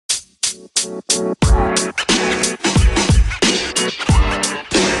You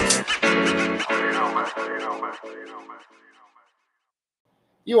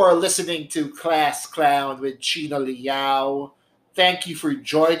are listening to Class Clown with Chino Liao. Thank you for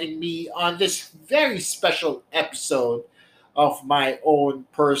joining me on this very special episode of my own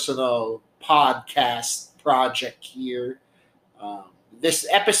personal podcast project here. Um, this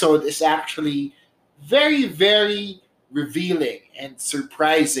episode is actually very, very revealing and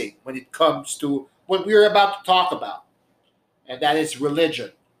surprising when it comes to what we're about to talk about, and that is religion.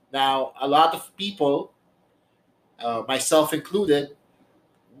 Now, a lot of people, myself included,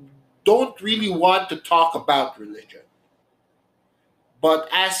 don't really want to talk about religion. But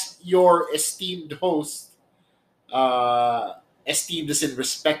as your esteemed host, esteemed as in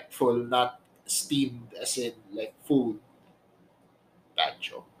respectful, not esteemed as in like food, bad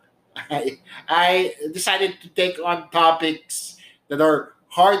joke. I decided to take on topics that are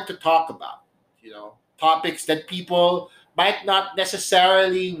hard to talk about, topics that people might not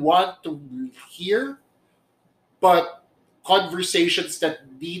necessarily want to hear, but conversations that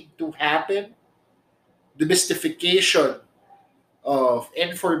need to happen. The mystification of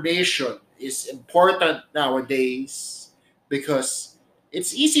information is important nowadays because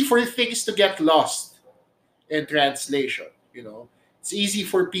it's easy for things to get lost in translation. It's easy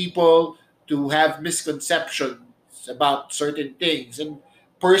for people to have misconceptions about certain things. And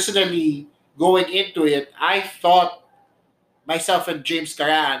personally, going into it, I thought myself and James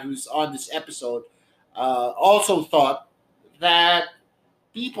Caraan, who's on this episode, also thought that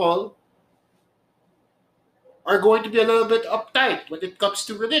people are going to be a little bit uptight when it comes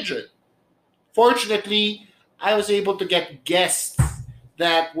to religion. Fortunately, I was able to get guests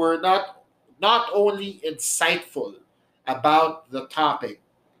that were not only insightful about the topic,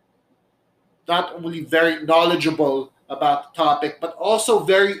 not only very knowledgeable about the topic, but also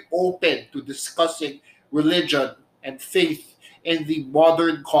very open to discussing religion and faith in the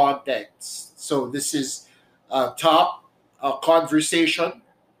modern context. So this is a conversation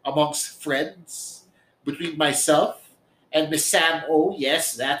amongst friends between myself and Miss Sam O.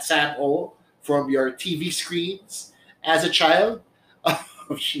 Yes, that's Sam O from your TV screens as a child.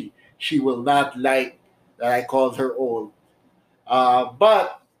 She will not like that I called her old.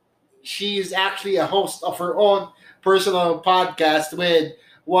 But she is actually a host of her own personal podcast with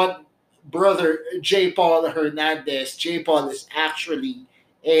one brother, JPaul Hernandez. JPaul is actually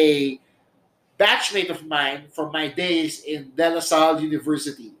a batchmate of mine from my days in De La Salle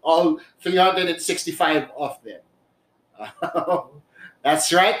University, all 365 of them.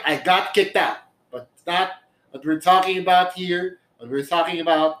 That's right, I got kicked out. But not what we're talking about here. What we're talking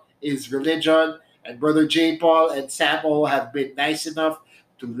about is religion, and Brother JPaul and Samo have been nice enough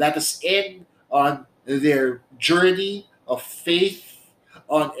to let us in on their journey of faith,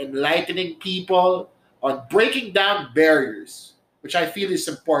 on enlightening people, on breaking down barriers, which I feel is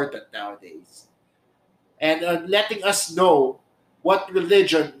important nowadays, and on letting us know what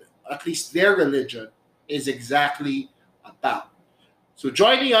religion, at least their religion, is exactly about. So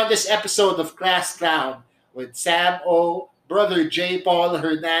join me on this episode of Class Clown with Sam O, Brother JPaul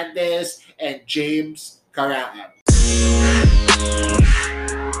Hernandez, and James Caraan.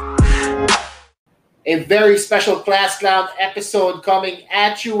 A very special Class Clown episode coming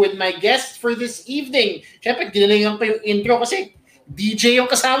at you with my guest for this evening. Siyempre, ginalingan pa yung intro kasi DJ yung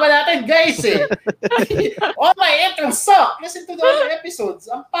kasama natin, guys eh. All my intros suck. Listen to the other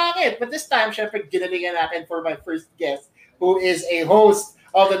episodes. Ang pangit. But this time, siyempre, ginalingan natin for my first guest, who is a host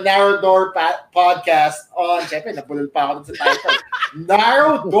of the Narrow Door podcast on, siyempre, nabulol pa ako dun sa title.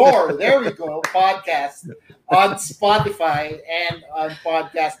 Narrow Door, there we go, podcast on Spotify and on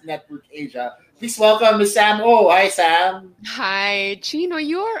Podcast Network Asia. Please welcome Miss Sam O. Hi, Sam. Hi, Chino.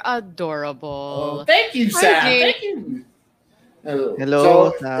 You're adorable. Oh, thank you, Sam. Thank you.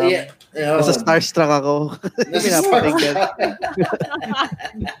 Hello. So, yeah, nasa starstruck ako.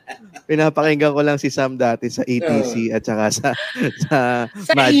 Pinapakinggan ko lang si Sam dati sa ETC at saka sa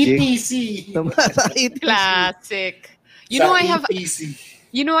Magic. ETC. Sa ETC. Classic.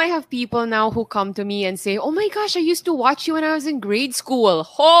 I have people now who come to me and say, "Oh my gosh, I used to watch you when I was in grade school."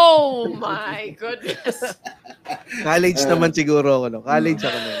 Oh my goodness. College naman siguro ako, no? College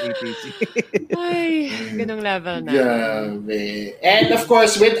ako ng ETC. Ay, ganong level na. Yeah, and of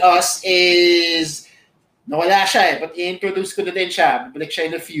course, with us is, nawala siya eh, but i-introduce ko na din siya. Balik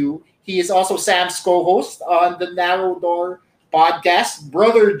siya in a few. He is also Sam's co-host on the Narrow Door podcast,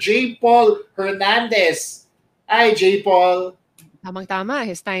 Brother JPaul Hernandez. Hi, JPaul. Tamang-tama,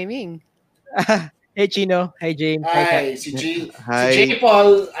 his timing. Hey, Chino. Hi, James. Hi, si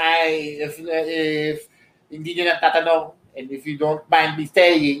JPaul, if hindi nyo natatanong, and if you don't mind me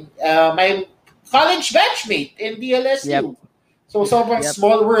saying, my college batchmate in Yep. DLSU. So sobrang Yep.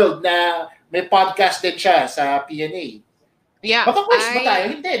 small world na may podcast din siya sa PNA. Yeah, Magka-quiz ba tayo? I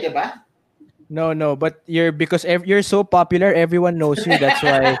Hindi, di ba? No, but you're so popular, everyone knows you. That's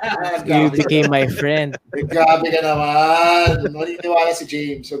why you Grabe became ka. my friend. Grabe ka naman. Maniniwala si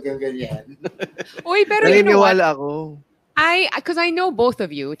James. Huwag kang ganyan. Uy, pero you know what? Naniniwala ako. Because I know both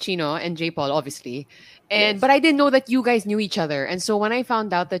of you, Chino and JPaul, obviously, Yes. but I didn't know that you guys knew each other. And so when I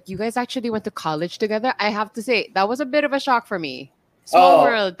found out that you guys actually went to college together, I have to say that was a bit of a shock for me. Small Oh,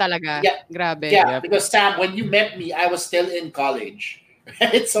 world, talaga. yeah. Grabe. Yeah, Yep. because Sam, when you met me, I was still in college.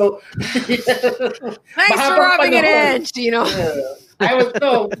 Right? So, Thanks for mahabang rubbing it panahon. in, Chino. I was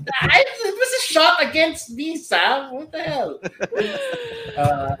no. It was a shot against me, Sam. What the hell?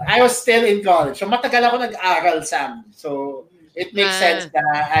 I was still in college. So matagal ako nag-aral, Sam. So it makes sense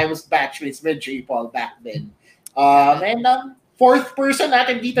that I was batchmates with JPaul back then. And fourth person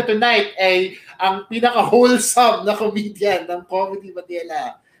natin dito tonight ay ang pinaka-wholesome na comedian ng Comedy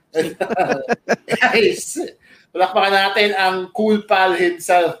Manila. Guys, palakpakan natin ang cool pal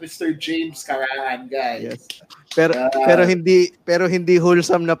himself, Mr. James Caraan, guys. Yes. Pero hindi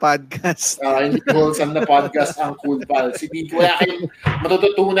wholesome na podcast. Hindi wholesome na podcast ang cool pal. Hindi wala kayong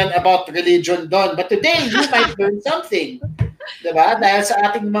matututunan about religion doon. But today, you might learn something. Diba? Dahil sa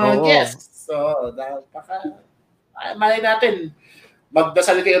ating mga Oo. guests. So, dahil malay natin,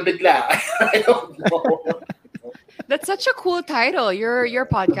 magdasal kayo bigla. I don't know. That's such a cool title. Your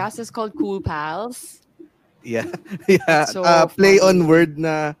podcast is called Cool Pals. Yeah. Yeah. So Play funny. on word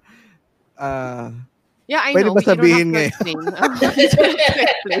na Yeah, I pwede know. ba but you don't sabihin have to ngayon?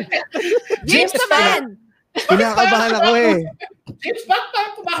 explain. James the man! kinakabahan ako eh. James, bakit tayo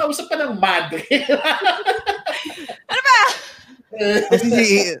kumakausap pa ng madre?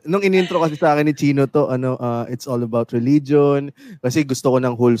 Kasi nung inintro kasi sa akin ni Chino to, it's all about religion. Kasi gusto ko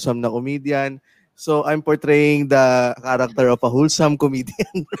ng wholesome na comedian. So I'm portraying the character of a wholesome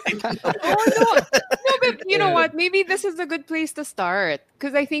comedian. Oh, no. No, but you know what? Maybe this is a good place to start.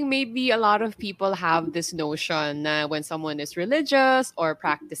 Because I think maybe a lot of people have this notion when someone is religious or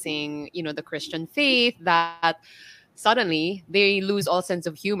practicing, the Christian faith, that suddenly they lose all sense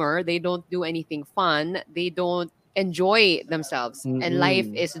of humor. They don't do anything fun. They don't enjoy themselves. And life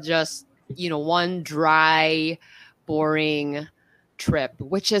is just, one dry, boring trip,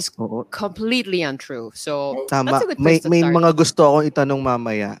 which is Oo. completely untrue. So Tama. that's a good place to May start. mga gusto akong itanong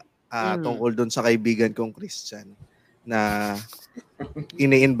mamaya Mm. tungkol doon sa kaibigan kong Christian na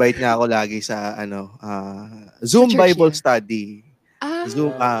ini-invite niya ako lagi sa Zoom church Bible niya? study. Ah,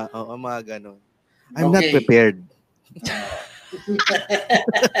 Zoom, mga ganon. I'm not Okay. prepared.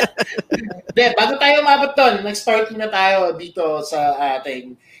 Bago tayo umabot doon, nag-start muna tayo dito sa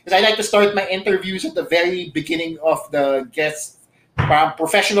ating... Because I like to start my interviews at the very beginning of the guest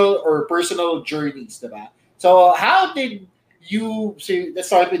professional or personal journeys, diba? So, how did you... So let's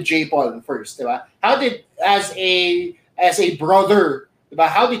start with JPaul first, diba? How did, as a brother, diba,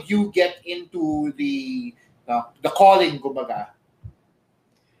 how did you get into the calling, kumbaga?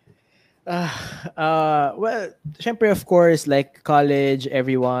 Well, syempre, of course, like college,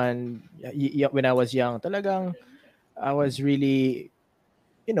 everyone, when I was young, talagang I was really,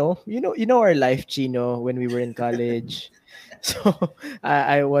 you know our life, Chino, when we were in college. So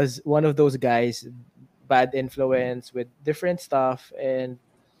I was one of those guys, bad influence with different stuff, and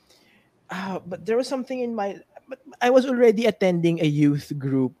but there was something in but I was already attending a youth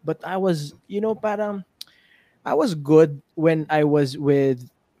group, but I was, parang I was good when I was with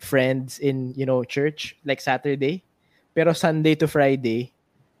friends in, church, like Saturday. Pero Sunday to Friday,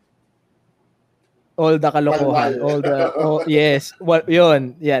 all the kalokohan, yes,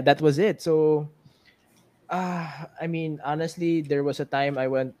 yun, yeah, that was it. So, I mean, honestly, there was a time I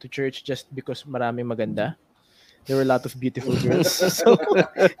went to church just because maraming maganda. There were a lot of beautiful girls. So,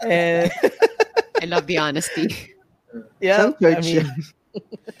 and I love the honesty. yeah, Saan church I mean,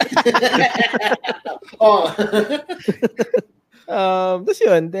 Oh. that's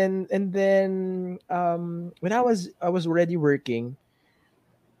yun. Then when I was already working,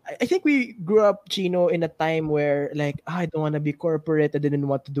 I think we grew up, Chino, in a time where like I don't want to be corporate. I didn't know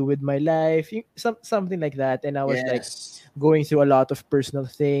what to do with my life, something like that. And I was like Yes. going through a lot of personal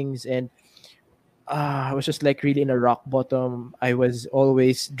things, and I was just like really in a rock bottom. I was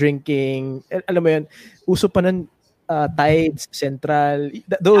always drinking. Alam mo yun, uso pa nun, Tides, Central,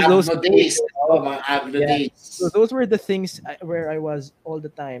 those Agno days. Mga Agno Yeah. days. So those were the things where I was all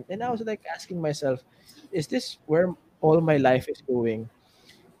the time. And I was like asking myself, is this where all my life is going?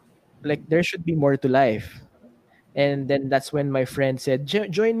 Like there should be more to life. And then that's when my friend said,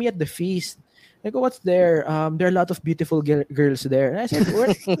 join me at the feast. I go, what's there? There are a lot of beautiful girls there. And I said,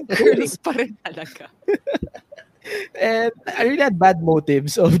 what? Girls pa rin talaga. And I really had bad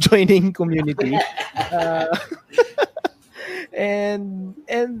motives of joining community. Uh, and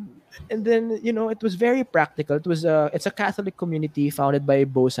then it was very practical. It's a Catholic community founded by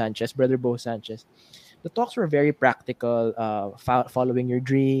Bo Sanchez, brother Bo Sanchez. The talks were very practical, following your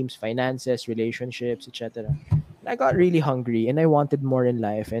dreams, finances, relationships, etc. And I got really hungry and I wanted more in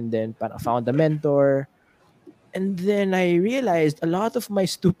life, and then found a mentor. And then I realized a lot of my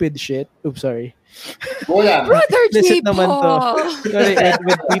stupid shit. Oops, sorry. Go lang. Brother Explicit naman to. JPaul! Sorry,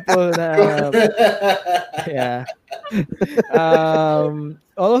 with people na yeah.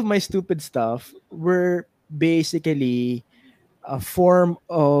 All of my stupid stuff were basically a form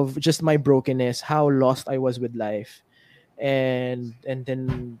of just my brokenness, how lost I was with life, and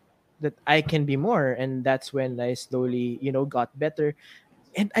then that I can be more, and that's when I slowly got better.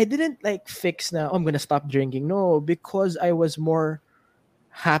 And I didn't like fix now, I'm gonna stop drinking. No, because I was more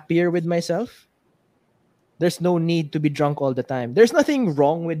happier with myself. There's no need to be drunk all the time. There's nothing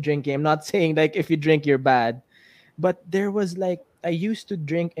wrong with drinking. I'm not saying like if you drink you're bad, but there was like I used to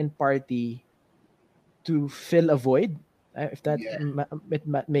drink and party to fill a void. If that Yeah.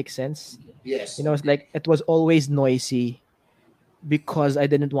 makes sense. Yes. It's like it was always noisy because I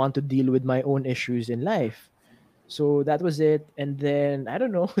didn't want to deal with my own issues in life. So that was it. And then I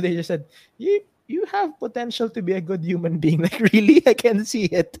don't know. They just said you have potential to be a good human being. Like really, I can see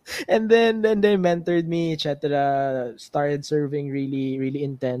it. And then they mentored me, etc. Started serving really really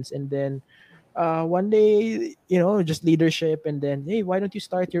intense. And then one day, just leadership, and then hey, why don't you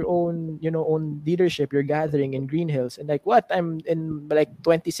start your own own leadership, your gathering in Green Hills? And like what? I'm in like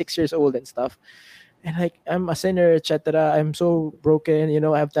 26 years old and stuff. And like I'm a sinner, etc. I'm so broken,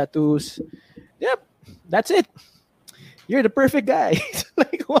 I have tattoos. Yep, that's it. You're the perfect guy.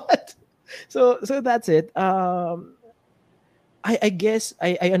 Like what? So that's it. I guess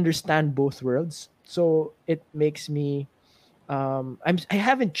I understand both worlds. So it makes me I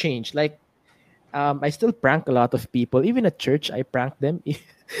haven't changed. Like I still prank a lot of people. Even at church, I prank them.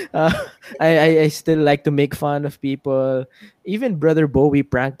 uh, I still like to make fun of people. Even brother Bowie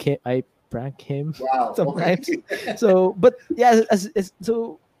prank him. I prank him Wow. Okay. sometimes. So, but yeah,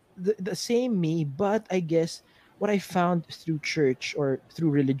 so the same me. But I guess what I found through church or through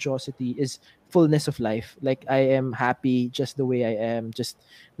religiosity is fullness of life. Like I am happy just the way I am. Just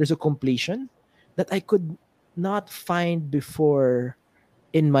there's a completion that I could not find before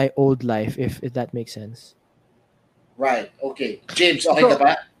in my old life, if that makes sense. Right. Okay. James, okay ka So,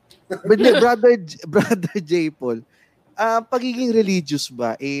 ba? but hindi, brother, brother JPaul, pagiging religious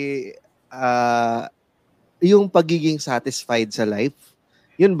ba, yung pagiging satisfied sa life,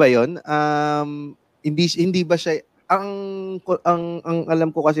 yun ba yun? Hindi ba siya, ang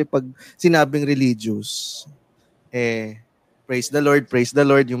alam ko kasi pag sinabing religious, praise the Lord,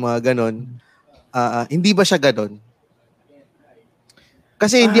 yung mga ganon, hindi ba siya ganon?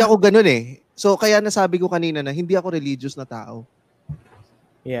 Kasi hindi Ah, ako ganon eh. So, kaya nasabi ko kanina na hindi ako religious na tao.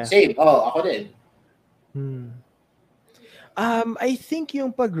 yeah. Same. Oh, ako din. Hmm. I think yung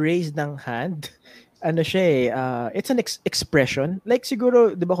pag-raise ng hand, ano siya eh, it's an expression. Like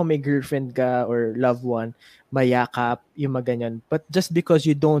siguro, di ba kung may girlfriend ka or loved one, mayakap, yung mga ganyan. But just because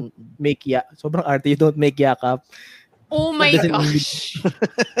you don't make sobrang arte, you don't make yakap, Oh that my doesn't mean gosh. you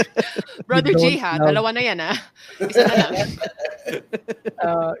Brother J don't ha, love, dalawa na yan ha. Isa na lang.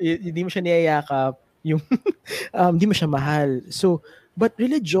 hindi mo siya niyayakap, yung, hindi mo siya mahal. So, but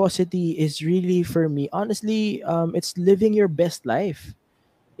religiosity is really for me, honestly, it's living your best life.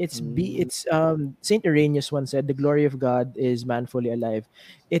 It's Saint Irenaeus once said, the glory of God is man fully alive.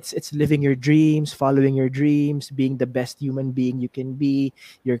 It's living your dreams, following your dreams, being the best human being you can be.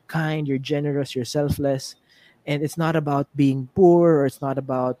 You're kind, you're generous, you're selfless. And it's not about being poor, or it's not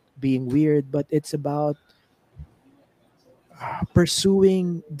about being weird, but it's about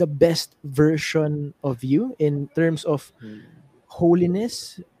pursuing the best version of you in terms of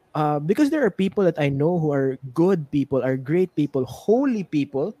holiness. Because there are people that I know who are good people, are great people, holy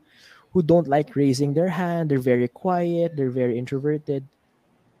people, who don't like raising their hand. They're very quiet. They're very introverted.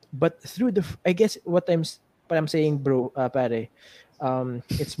 But through I guess what I'm saying, bro, pare,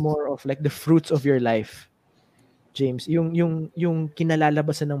 it's more of like the fruits of your life, James. Yung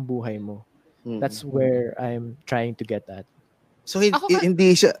kinalalabasan ng buhay mo. That's where I'm trying to get at. So, Ako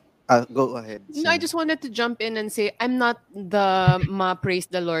hindi siya, go ahead. No, I just wanted to jump in and say I'm not the praise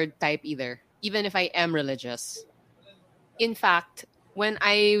the Lord type either, even if I am religious. In fact, when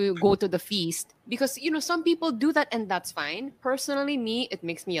I go to the feast, because some people do that and that's fine. Personally, me, it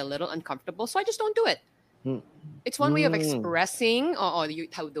makes me a little uncomfortable, so I just don't do it. It's one way of expressing how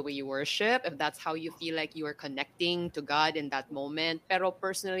the way you worship, if that's how you feel like you are connecting to God in that moment. Pero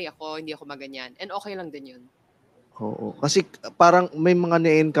personally ako, hindi ako maganyan. And okay lang din yun. Oo. Kasi parang may mga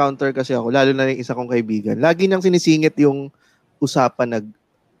na-encounter kasi ako, lalo na yung isa kong kaibigan. Lagi niyang sinisingit yung usapan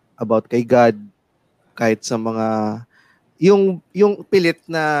about kay God, kahit sa mga yung pilit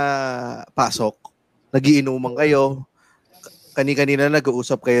na pasok, nagiinuman kayo, kani-kanina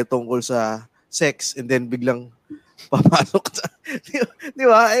nag-uusap kayo tungkol sa sex, and then biglang papasok sa, di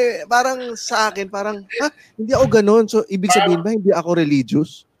ba? Parang sa akin, parang, hindi ako ganun. So, ibig sabihin ba, hindi ako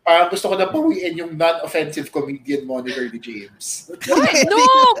religious? Parang gusto ko na bawiin yung non-offensive comedian moniker ni James. What? No,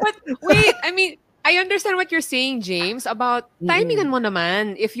 but wait, I mean, I understand what you're saying, James, about timingan mo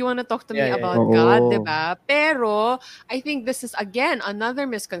naman if you want to talk to me about God, diba? Pero, I think this is, again, another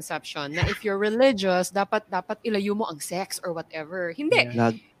misconception na if you're religious, dapat ilayo mo ang sex or whatever. Hindi.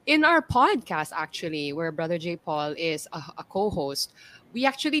 In our podcast, actually, where Brother JPaul is a co-host, we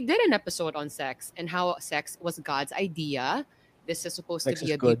actually did an episode on sex and how sex was God's idea. This is supposed to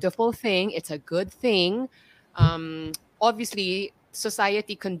be a beautiful thing. It's a good thing. Obviously,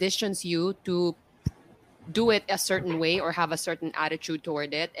 society conditions you to do it a certain way or have a certain attitude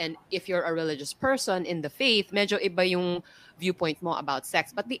toward it. And if you're a religious person in the faith, medyo iba yung viewpoint mo about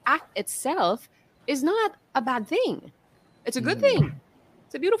sex. But the act itself is not a bad thing. It's a good thing.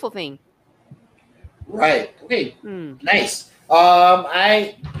 It's a beautiful thing. Right. Okay. Nice.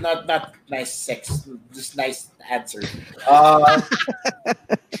 I not nice sex, just nice answer.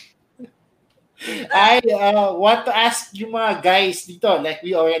 I want to ask you mga guys dito, like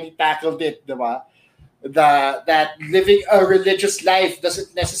we already tackled it, diba? That living a religious life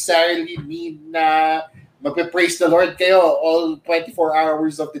doesn't necessarily mean na magpe-praise the Lord kayo all 24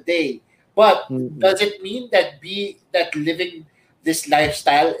 hours of the day. But does it mean that living this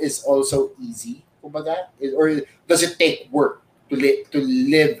lifestyle is also easy? Kumbaga? Or does it take work to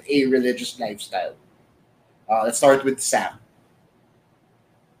live a religious lifestyle? Let's start with Sam.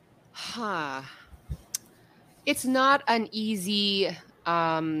 It's not an easy...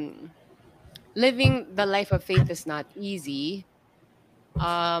 living the life of faith is not easy.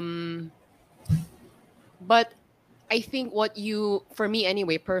 But I think for me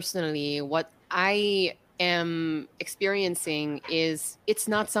anyway, personally, what I am experiencing is it's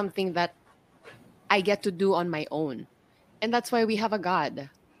not something that I get to do on my own. And that's why we have a God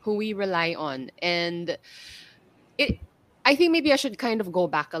who we rely on. And I think maybe I should kind of go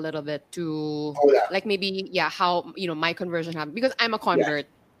back a little bit to like maybe, how, my conversion happened. Because I'm a convert.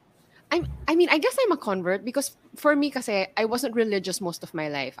 I mean, I guess I'm a convert because for me kasi, I wasn't religious most of my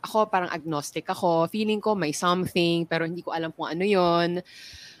life. Ako parang agnostic ako. Feeling ko may something, pero hindi ko alam kung ano yun.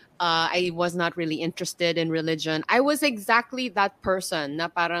 I was not really interested in religion. I was exactly that person na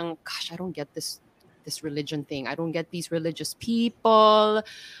parang, gosh, I don't get this religion thing. I don't get these religious people.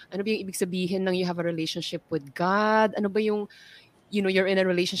 Ano ba yung ibig sabihin ng you have a relationship with God? Ano ba yung, you're in a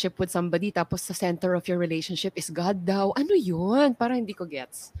relationship with somebody tapos the center of your relationship is God daw. Ano yun? Parang hindi ko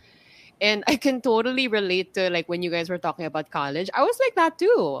gets. And I can totally relate to like when you guys were talking about college. I was like that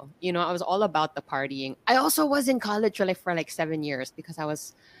too. I was all about the partying. I also was in college for like 7 years because I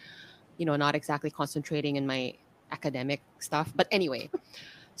was, not exactly concentrating in my academic stuff. But anyway,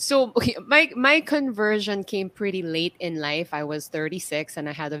 so okay, my conversion came pretty late in life. I was 36 and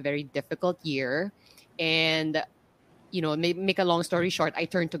I had a very difficult year. And, make a long story short, I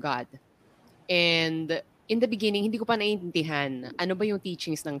turned to God. And in the beginning, hindi ko pa naiintindihan ano ba yung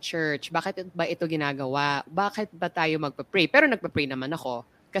teachings ng church? Bakit ba ito ginagawa? Bakit ba tayo magpa-pray? Pero nagpa-pray naman ako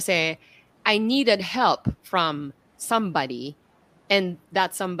kasi I needed help from somebody, and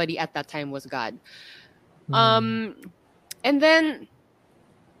that somebody at that time was God. And then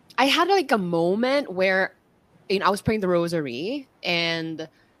I had like a moment where I was praying the rosary and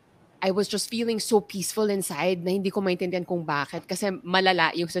I was just feeling so peaceful inside na hindi ko maintindihan kung bakit kasi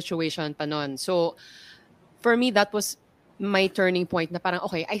malala yung situation pa nun. So for me, that was my turning point na parang,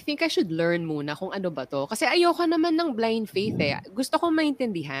 okay, I think I should learn muna kung ano ba to. Kasi ayoko naman ng blind faith eh. Gusto kong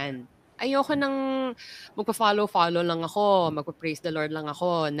maintindihan. Ayoko nang magpa-follow lang ako, magpa-praise the Lord lang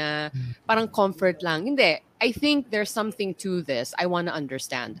ako na parang comfort lang. Hindi. I think there's something to this. I want to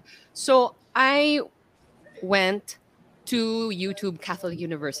understand. So, I went to YouTube Catholic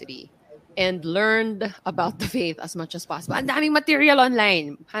University and learned about the faith as much as possible. Ang daming material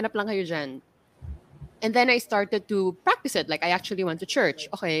online. Hanap lang kayo dyan. And then I started to practice it. Like, I actually went to church.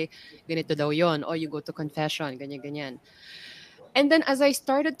 Okay, ganito daw yun. Or you go to confession, ganyan. And then as I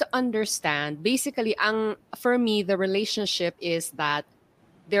started to understand, basically, for me, the relationship is that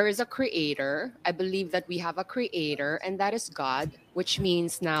there is a creator. I believe that we have a creator, and that is God, which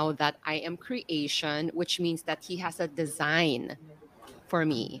means now that I am creation, which means that he has a design for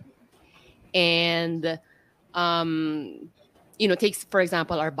me. And takes, for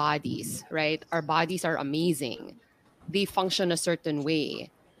example, our bodies, right? Our bodies are amazing. They function a certain way.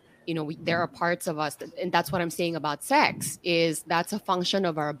 There are parts of us and that's what I'm saying about sex, is that's a function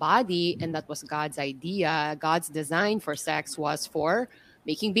of our body, and that was God's idea. God's design for sex was for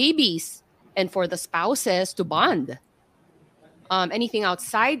making babies and for the spouses to bond. Anything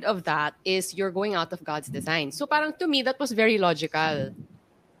outside of that is you're going out of God's design. So parang to me, that was very logical.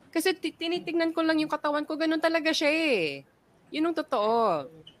 Kasi tinitignan ko lang yung katawan ko, ganun talaga siya eh. Yun ang totoo.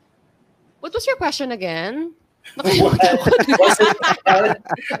 What was your question again? Okay na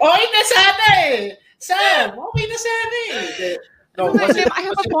sana eh. Sam, okay na sana eh. No, I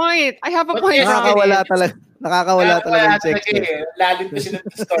have a point. Nakakawala talaga yung sex. Lalim kasi ng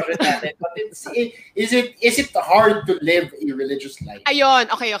discussion natin. But is it hard to live a religious life? Ayun,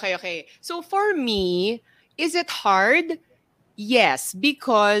 okay. So for me, is it hard? Yes,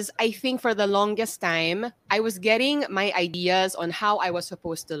 because I think for the longest time, I was getting my ideas on how I was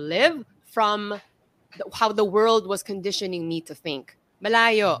supposed to live from how the world was conditioning me to think.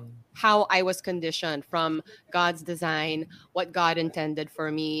 Malayo, how I was conditioned from God's design, what God intended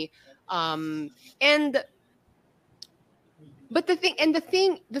for me. But the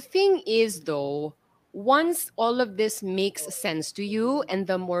thing is though, once all of this makes sense to you and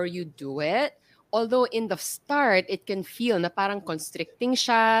the more you do it, although in the start, it can feel na parang constricting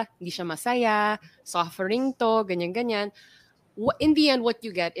siya, hindi siya masaya, suffering to, ganyan-ganyan. In the end, what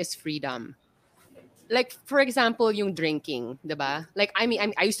you get is freedom. Like, for example, yung drinking, diba? Like, I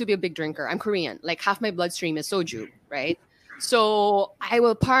used to be a big drinker. I'm Korean. Like, half my bloodstream is soju, right? So, I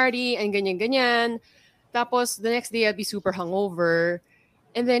will party and ganyan-ganyan. Tapos, the next day, I'd be super hungover.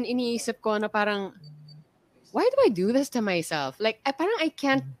 And then, iniisip ko na parang, why do I do this to myself? Like, parang I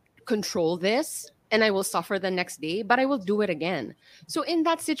can't control this and I will suffer the next day, but I will do it again. So in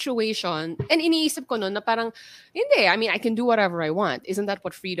that situation, and iniisip ko nun na parang, hindi, I can do whatever I want. Isn't that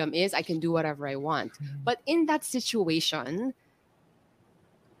what freedom is? I can do whatever I want. But in that situation,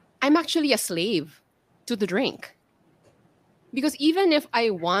 I'm actually a slave to the drink. Because even if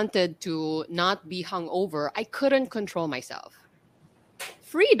I wanted to not be hungover, I couldn't control myself.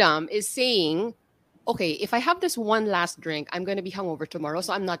 Freedom is saying, okay, if I have this one last drink, I'm going to be hungover tomorrow,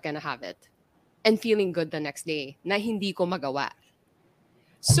 so I'm not going to have it. And feeling good the next day, na hindi ko magawa.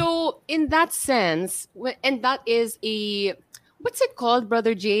 So, in that sense, and that is what's it called,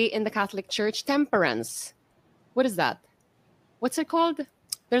 Brother Jay, in the Catholic Church? Temperance. What is that? What's it called?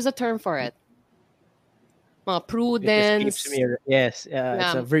 There's a term for it. Prudence. Yes,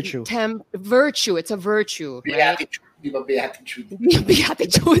 it's a virtue. Virtue. It's a virtue, right? Beatitude.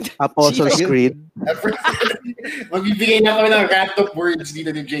 Beatitude. Apostles' Creed. Magbibigay na kami ng random words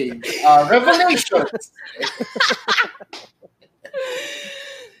dito ni James. Revelations.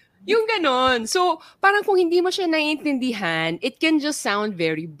 Yung ganon. So, parang kung hindi mo siya naiintindihan, it can just sound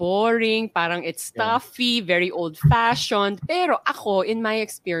very boring, parang it's stuffy, very old-fashioned. Pero ako, in my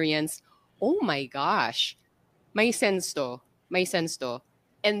experience, oh my gosh, may sense to.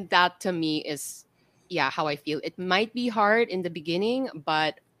 And that to me is how I feel. It might be hard in the beginning,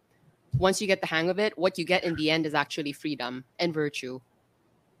 but once you get the hang of it, what you get in the end is actually freedom and virtue.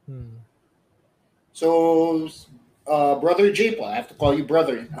 So, Brother JPaul, I have to call you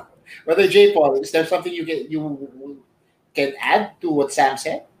brother now. Brother JPaul, is there something you can add to what Sam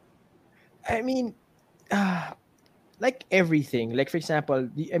said? Like everything. Like, for example,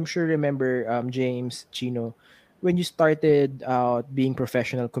 I'm sure remember James, Chino, when you started out being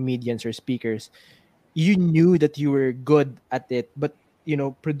professional comedians or speakers, you knew that you were good at it, but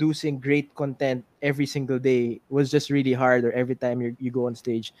producing great content every single day was just really hard, or every time you go on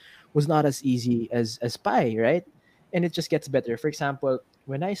stage was not as easy as pie, right? And it just gets better. For example,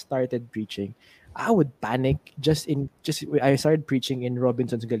 when I started preaching, I would panic I started preaching in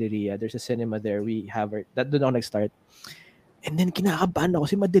Robinson's Galleria. There's a cinema there. We have that doon ako nag-start. And then kinakabahan ako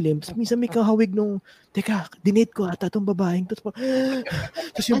kasi madilim. Tapos minsan may kahawig nung, teka, dinate ko ata itong babaeng.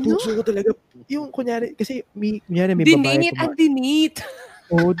 Tapos yung puso ko talaga, yung kunyari, kasi kunyari may babae. Dinate.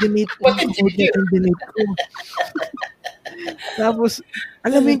 Oo, dinate. Dinate ko. Tapos,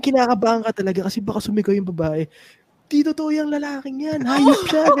 alam mo yung kinakabahan ka talaga kasi baka sumigaw yung babae. Di totoo yung lalaking yan. Hayop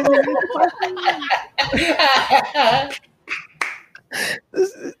siya. Ganyan.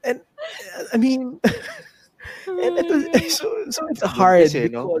 And, and it was, so it's hard Buntis,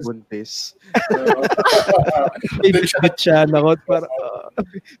 because buntis. may bit siya nakot para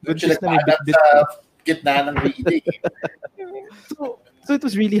buntis na may bit sa gitna ng reading. so So it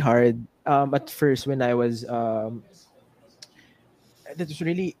was really hard at first when I was that was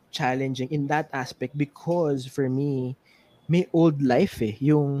really challenging in that aspect because for me may old life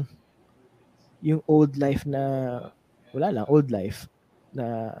yung old life na wala lang old life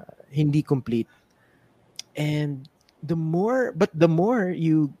na hindi complete. And the more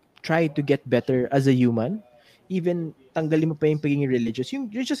you try to get better as a human, even tanggalin mo pa yung pagiging religious, you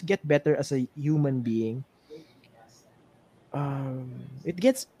just get better as a human being. It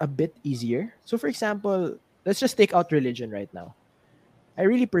gets a bit easier. So for example, let's just take out religion right now. I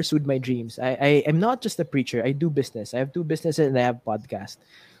really pursued my dreams. I am not just a preacher. I do business. I have two businesses and I have podcast.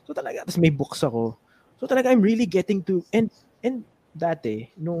 So talaga, tapos may books ako. So talaga, I'm really getting to, and dati,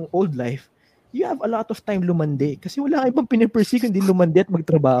 nung old life, you have a lot of time lumandi. Kasi wala kang ibang pinipursue kundi lumandi at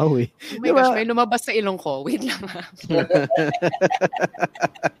magtrabaho eh. Oh my gosh, may lumabas sa ilong ko. Wait lang ha.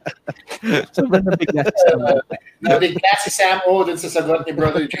 Sobrang nabigla si Sam. Nabigla si Sam O dun sa sagot ni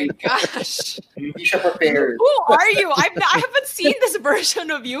Brother J. Gosh. Hindi siya prepared. Who are you? I haven't seen this version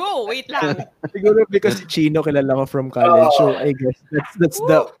of you. Wait lang. Siguro because si Chino kilala ko from college. So I guess that's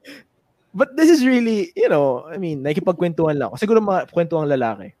the... But this is really, I mean, nakikipagkwentuhan lang ako. Siguro mga kwentuhang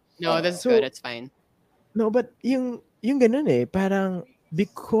lalaki. No, that's good. It's fine. No, but yung ganun eh, parang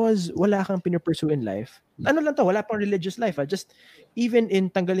because wala kang pinipursue in life, ano lang to, wala pang religious life. Just even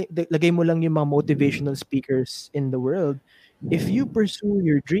in lagay mo lang yung mga motivational speakers in the world, if you pursue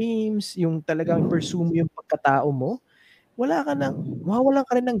your dreams, yung talagang pursue mo yung pagkatao mo, mawawalan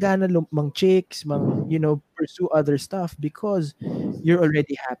ka rin ng gana mang chicks, pursue other stuff because you're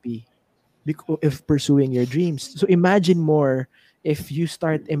already happy if pursuing your dreams. So imagine more if you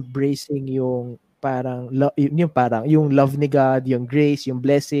start embracing yung yung love ni God, yung grace, yung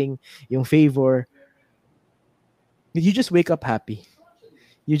blessing, yung favor. You just wake up happy.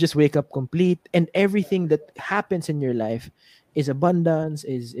 You just wake up complete, and everything that happens in your life is abundance,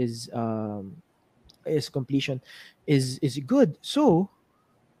 is completion, is good. So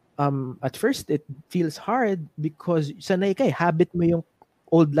at first it feels hard because sanay ka habit mo yung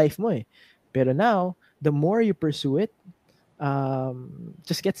old life mo eh. Pero now, the more you pursue it,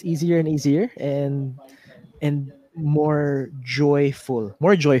 just gets easier and easier and more joyful.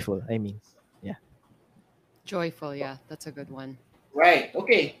 More joyful, I mean. Yeah. Joyful, yeah. That's a good one. Right.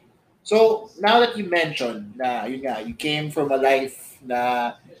 Okay. So, now that you mentioned na, yun nga, you came from a life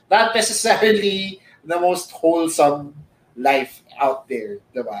na not necessarily the most wholesome life out there,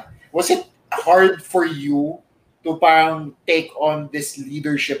 diba? Was it hard for you to parang take on this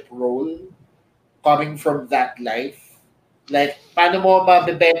leadership role coming from that life? Like, paano mo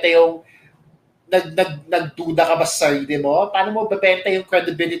mabibenta yung nagduda ka ba sa sarili mo? Paano mo mabibenta yung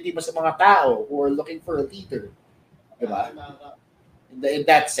credibility mo sa mga tao who are looking for a leader? Diba? In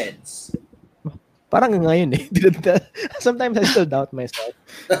that sense. Parang ngayon eh. Sometimes I still doubt myself.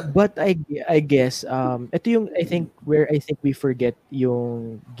 But I guess, ito yung I think we forget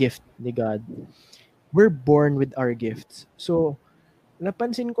yung gift ni God. We're born with our gifts. So,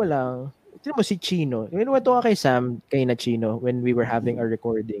 napansin ko lang, tignan mo si Chino. Inuwato ka kay Sam, kay na Chino, when we were having our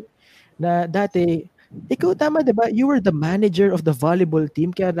recording, na dati, ikaw tama, diba? You were the manager of the volleyball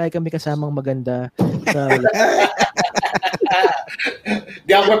team, kaya lagi kami kasamang maganda.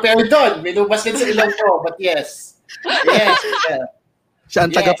 Di ako prepared doon. Minubas din sa ilong ko, but yes. Yes. Yeah. Siya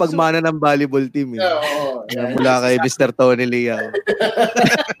ang tagapagmana ng volleyball team. Eh. Mula kay Mr. Tony Liao.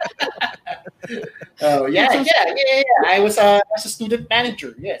 Oh, yeah. I was a student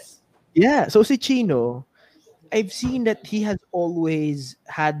manager, yes. Yeah, so si Chino, I've seen that he has always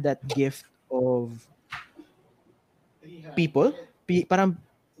had that gift of people. Parang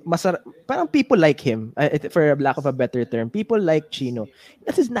people like him, for lack of a better term. People like Chino.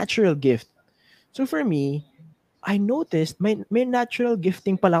 That's his natural gift. So for me, I noticed may natural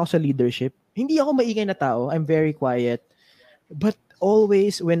gifting pala ako sa leadership. Hindi ako maingay na tao. I'm very quiet. But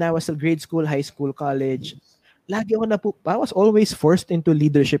always, when I was in grade school, high school, college, I was always forced into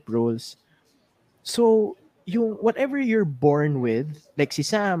leadership roles. So, yung whatever you're born with, like si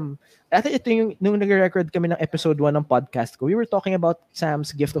Sam, ito yung nung nag-record kami ng episode 1 ng podcast ko, we were talking about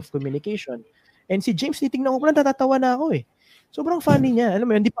Sam's gift of communication. And si James, titignan ko, natatawa na ako eh. Sobrang funny niya.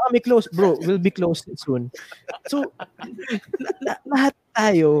 Alam mo yun, hindi pa kami close. Bro, we'll be close soon. So, lahat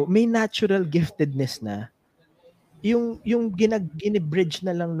tayo, may natural giftedness na. Yung ginibridge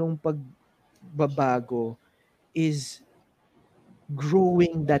na lang nung pagbabago is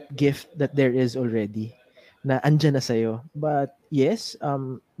growing that gift that there is already na andyan na sa'yo. But yes,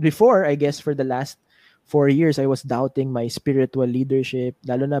 before, I guess for the last 4 years, I was doubting my spiritual leadership,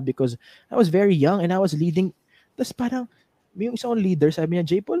 lalo na because I was very young and I was leading. Tapos parang, yung isang leader, sabi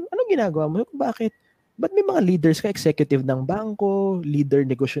niya, JPaul, anong ginagawa mo? Bakit? But may mga leaders ka, executive ng bangko, leader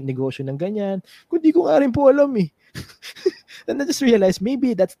negosyo ng ganyan. Kung di ko nga rin po alam eh. And I just realized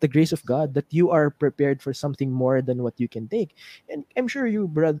maybe that's the grace of God that you are prepared for something more than what you can take. And I'm sure you,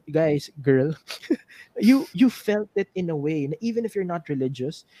 guys, girl, you felt it in a way na even if you're not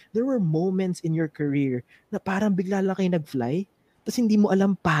religious, there were moments in your career na parang bigla lang kayo nag-fly, tapos hindi mo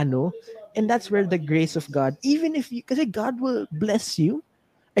alam paano. And that's where the grace of God, even if you, kasi God will bless you.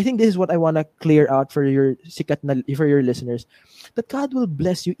 I think this is what I want to clear out for your for your listeners, that God will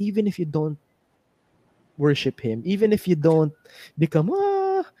bless you even if you don't worship Him, even if you don't become,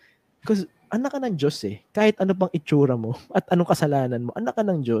 because anak ka ng Diyos eh. Kahit ano pang itsura mo at anong kasalanan mo, anak ka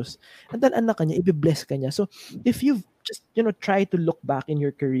ng Diyos. And then anak ka niya, i-bless ka niya. So if you've just, try to look back in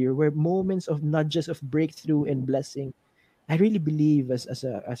your career where moments of nudges of breakthrough and blessing, I really believe as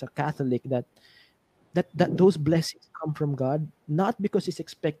a Catholic that those blessings come from God, not because He's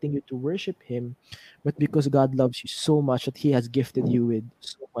expecting you to worship Him, but because God loves you so much that He has gifted you with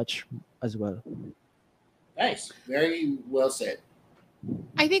so much as well. Nice. Very well said.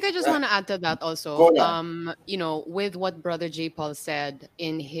 I think I just want to add to that also. Go on. With what Brother JPaul said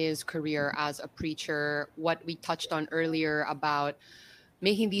in his career as a preacher, what we touched on earlier about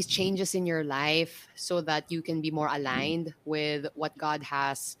making these changes in your life so that you can be more aligned with what God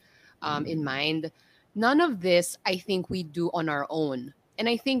has in mind. None of this, I think, we do on our own. And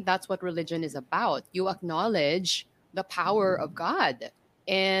I think that's what religion is about. You acknowledge the power of God,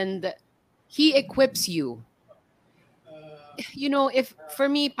 and He equips you. If for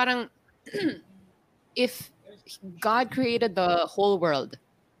me, parang, if God created the whole world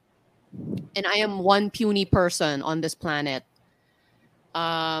and I am one puny person on this planet,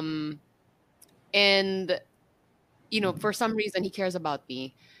 and for some reason He cares about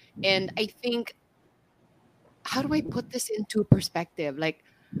me, and I think, how do I put this into perspective? Like,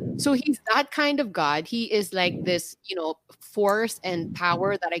 so He's that kind of God. He is like this, force and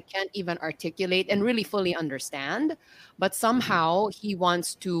power that I can't even articulate and really fully understand. But somehow He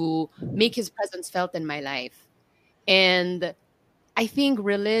wants to make His presence felt in my life. And I think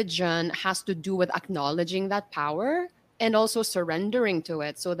religion has to do with acknowledging that power and also surrendering to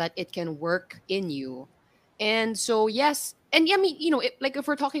it so that it can work in you. And so, yes. And yeah, I mean, like if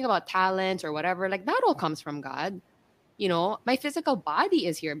we're talking about talent or whatever, like that all comes from God. My physical body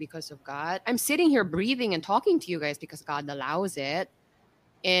is here because of God. I'm sitting here breathing and talking to you guys because God allows it.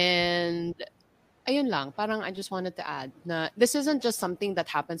 And ayun lang, parang I just wanted to add na this isn't just something that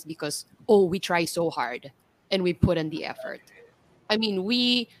happens because, we try so hard and we put in the effort. I mean,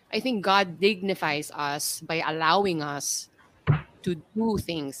 I think God dignifies us by allowing us to do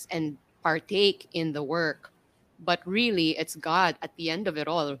things and partake in the work. But really, it's God at the end of it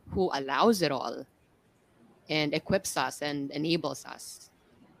all who allows it all and equips us and enables us.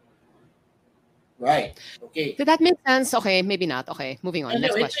 Right. Okay. Did that make sense? Okay, maybe not. Okay, moving on.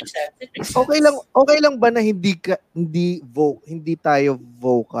 Next question. It makes sense. Okay lang ba na hindi tayo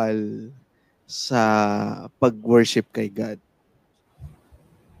vocal sa pag-worship kay God?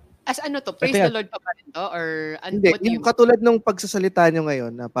 As ano to? Praise the Lord pa rin to? Or Hindi, what do you yung katulad ng pagsasalita nyo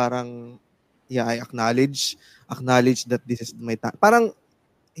ngayon na parang, I acknowledge that this is my parang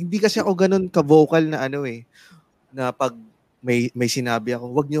hindi kasi ako ganun ka-vocal na na pag may sinabi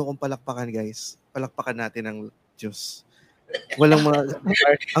ako, wag niyo akong palakpakan, guys. Palakpakan natin ang Diyos. Walang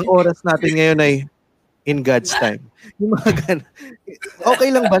ang oras natin ngayon ay in God's time. Yung mga ganun. Okay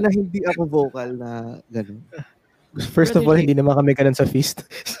lang ba na hindi ako vocal na ganun? First of all, hindi naman kami ganun sa feast.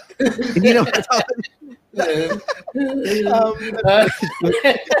 Hindi naman.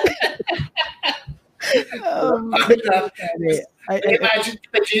 Imagine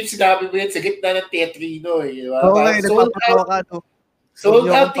kita, James, sinabi mo yan sa gitna ng teatrino. Oo nga, nagpapatawa ka. No? Sold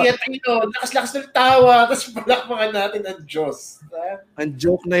out teatrino. Lakas-lakas ng tawa. Tapos palakpakan natin ang Diyos. Ang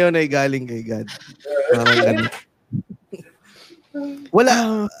joke na yun ay galing kay God.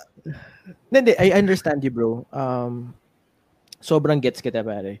 Wala. Hindi, I understand you, bro. Sobrang gets kita,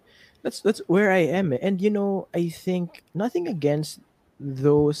 pare. That's where I am. And I think nothing against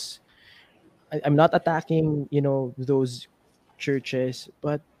those. I'm not attacking, those churches,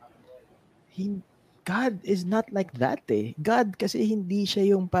 but God is not like that eh. God kasi hindi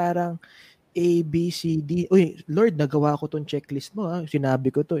siya yung parang A, B, C, D. Uy, Lord, nagawa ko tong checklist mo.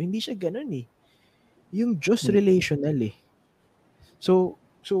 Sinabi ko to. Hindi siya ganun eh. Yung Diyos relational eh. So,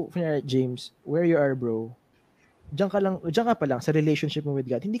 James, where you are, bro, diyan ka pa lang sa relationship mo with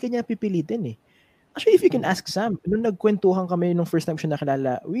God. Hindi ka niya pipilitin eh. Actually, if you can ask Sam, nung nagkwentuhan kami nung first time siya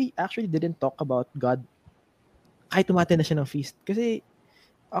nakilala, we actually didn't talk about God kahit umaten na siya ng feast. Kasi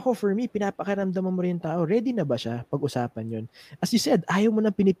ako, for me, pinapakiramdaman mo rin yung tao, ready na ba siya pag-usapan yun? As you said, ayaw mo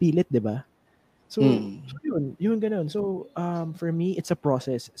nang pinipilit, di ba? So, yun ganun. So, for me, it's a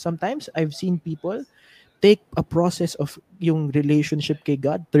process. Sometimes I've seen people take a process of yung relationship kay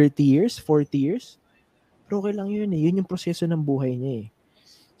God, 30 years, 40 years. Pero okay lang yun eh. Yun yung proseso ng buhay niya eh.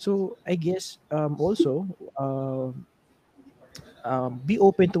 So, I guess, also, be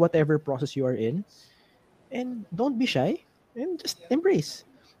open to whatever process you are in and don't be shy and just embrace.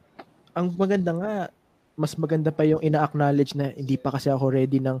 Ang maganda nga, mas maganda pa yung ina-acknowledge na hindi pa kasi ako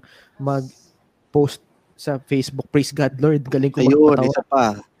ready ng mag-post sa Facebook, praise God, Lord, galing ko Ayun, magpatawa. isa pa.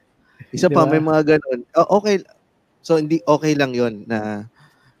 Isa Di pa, ba? may mga ganun. Okay. So, hindi okay lang yon na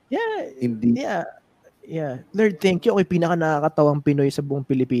hindi. Yeah. Lord, thank you. Okay, pinaka nakakatawang Pinoy sa buong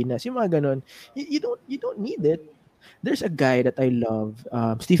Pilipinas. Yung mga ganun. You don't need it. There's a guy that I love,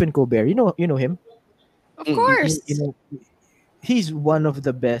 Stephen Colbert. You know him? Of Mm. course. You know, he's one of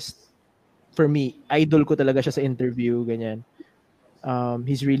the best. For me, idol ko talaga siya sa interview, ganyan.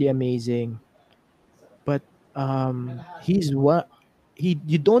 He's really amazing. But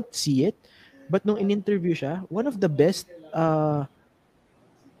you don't see it, but nung in-interview siya, one of the best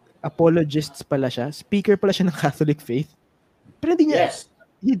apologists pala siya. Speaker pala siya ng Catholic faith. Pero hindi niya, Yes.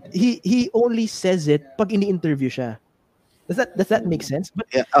 he only says it pag ini-interview siya. Does that make sense? But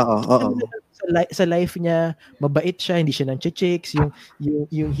Yeah, oo. sa life niya, mabait siya, hindi siya nang chicks,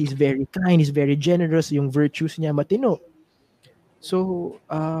 yung he's very kind, he's very generous, yung virtues niya matino. So,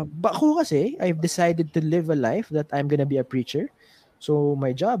 ako kasi, I've decided to live a life that I'm gonna be a preacher. So, my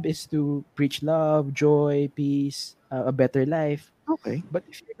job is to preach love, joy, peace, a better life. Okay. But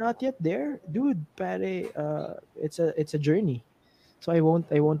if you're not yet there, dude, pare, it's a journey. So I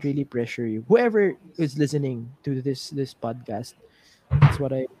won't really pressure you. Whoever is listening to this podcast, that's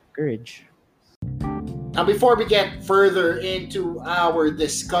what I encourage. Now, before we get further into our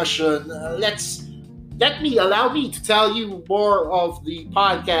discussion, allow me to tell you more of the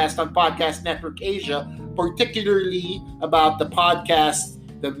podcast on Podcast Network Asia, particularly about the podcast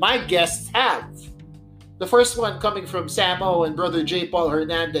that my guests have. The first one, coming from Samo and brother JPaul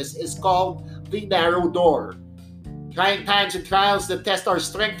Hernandez, is called The Narrow Door. Trying times and trials that test our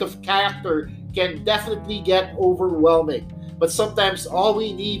strength of character can definitely get overwhelming. But sometimes all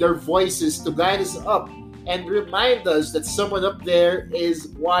we need are voices to guide us up and remind us that someone up there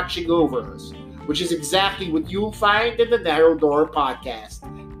is watching over us, which is exactly what you'll find in the Narrow Door podcast.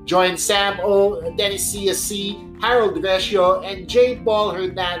 Join Sam O, Dennis CSC, Harold Resio, and JPaul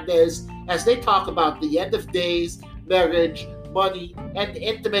Hernandez as they talk about the end of days, marriage, money, and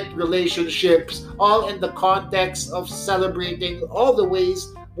intimate relationships, all in the context of celebrating all the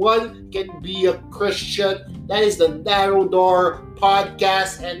ways one can be a Christian. That is the Narrow Door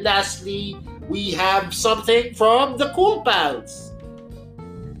podcast. And lastly, we have something from the Cool Pals.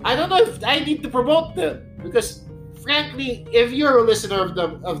 I don't know if I need to promote them because, frankly, if you're a listener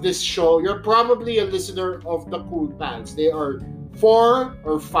of this show, you're probably a listener of the Cool Pals. They are 4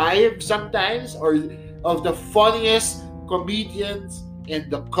 or 5 sometimes, or of the funniest comedians in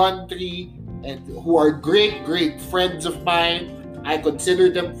the country, and who are great friends of mine. I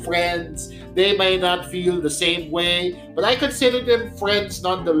consider them friends. They may not feel the same way, but I consider them friends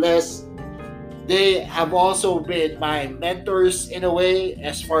nonetheless. They have also been my mentors in a way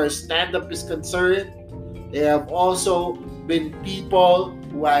as far as stand-up is concerned. They have also been people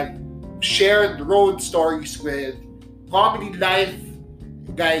who I've shared road stories with. Comedy life,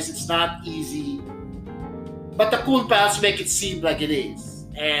 guys, it's not easy. But the Cool Pals make it seem like it is.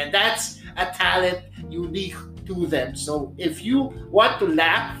 And that's a talent unique to them. So if you want to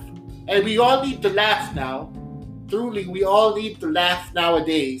laugh, and we all need to laugh now, truly, we all need to laugh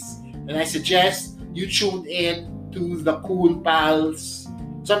nowadays. And I suggest you tune in to the Cool Pals.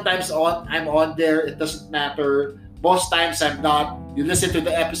 Sometimes I'm on there, it doesn't matter. Most times I'm not. You listen to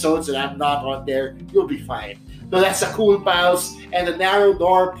the episodes and I'm not on there, you'll be fine. So that's the Cool Pals and the Narrow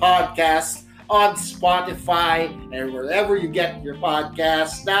Door podcast on Spotify and wherever you get your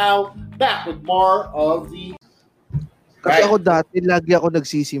podcasts. Now, back with more of the... Kasi ako dati, lagi ako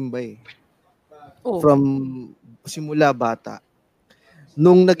nagsisimba eh. Oh. From simula bata.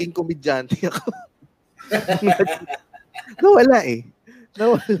 Nung naging komedyante ako. Nawala eh.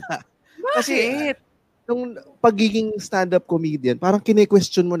 Nawala. Kasi nung pagiging stand-up comedian, parang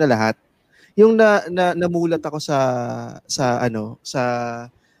kine-question mo na lahat. Yung namulat ako sa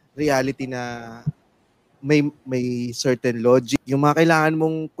reality na may certain logic. Yung mga kailangan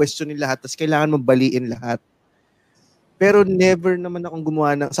mong questionin lahat, tapos kailangan mong baliin lahat. Pero never naman akong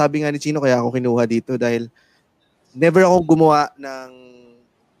gumawa ng, sabi nga ni Chino, kaya ako kinuha dito dahil never akong gumawa ng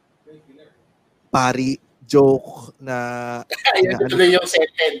pari joke na ito na yung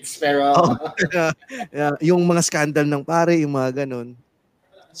sentence, pero yung mga scandal ng pare, yung mga ganun.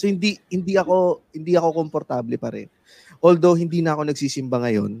 So hindi ako komportable pa rin. Although hindi na ako nagsisimba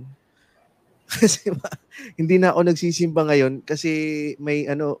ngayon. Kasi hindi na ako nagsisimba ngayon kasi may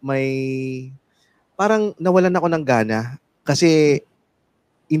parang nawalan ako ng gana kasi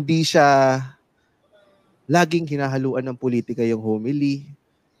hindi siya laging hinahaluan ng politika yung homily.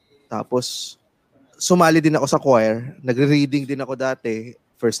 Tapos sumali din ako sa choir, nagre-reading din ako dati,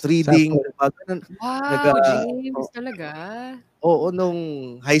 first reading, Sample. ganun. Wow, James, talaga? Oo, nung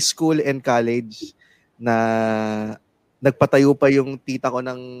high school and college na nagpatayo pa yung tita ko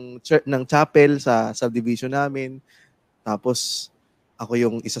ng chapel sa subdivision namin. Tapos ako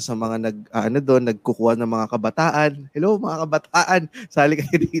yung isa sa mga doon, nagkukuha ng mga kabataan. Hello mga kabataan, sali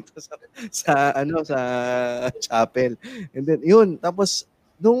kayo dito sa chapel. And then yun, tapos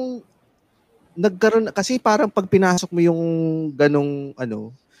nung nagkaroon kasi parang pag pinasok mo yung ganong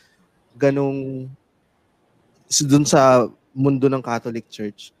dun sa mundo ng Catholic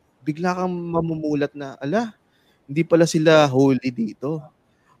Church, bigla kang mamumulat na, hindi pala sila holy dito.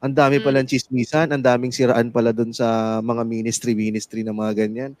 Ang dami palang chismisan, ang daming siraan pala dun sa mga ministry na mga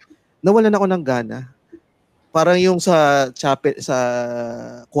ganyan. Nawalan ako ng gana. Parang yung sa chapel,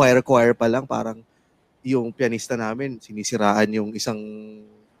 sa choir pa lang, parang yung pianista namin, sinisiraan niya yung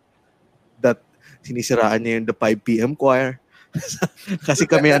the 5 p.m. choir. Kasi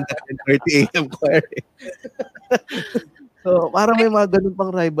kami ang 10:30 a.m. choir. So, parang may mga ganun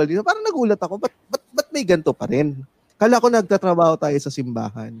pang rivalry. Parang nagulat ako, ba't may ganito pa rin? Kala ko nagtatrabaho tayo sa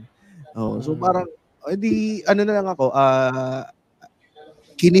simbahan. So parang, na lang ako,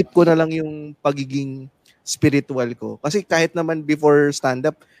 kinip ko na lang yung pagiging spiritual ko. Kasi kahit naman before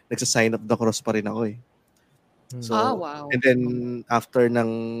stand-up, nagsa-sign of the cross pa rin ako eh. So, wow. And then, after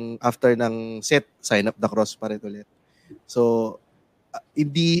ng set, sign of the cross pa rin ulit. So,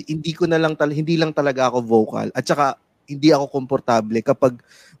 hindi lang talaga ako vocal. At saka, hindi ako komportable kapag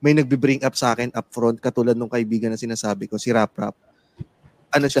may nagbi-bring up sa akin upfront, katulad nung kaibigan na sinasabi ko, si Rap.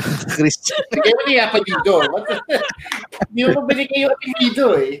 Ano siya? Christian. Kaya mo niya apelido. Hindi mo binigay yung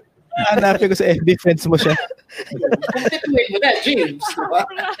apelido eh. Hanapin ko sa FB friends mo siya. Kumpituin mo na, James. Diba?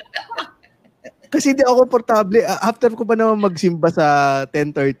 Kasi hindi ako komportable. After ko pa naman magsimba sa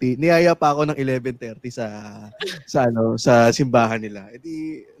 10:30, niyaya pa ako ng 11:30 sa simbahan nila.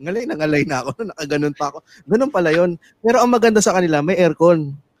 Edi ngalay na ako, nakaganon pa ako. Ganun pala 'yon. Pero ang maganda sa kanila, may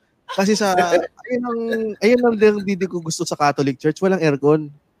aircon. Kasi ayun ang hindi ko gusto sa Catholic Church, walang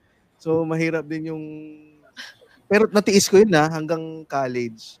aircon. So mahirap din yung pero natiis ko yun hanggang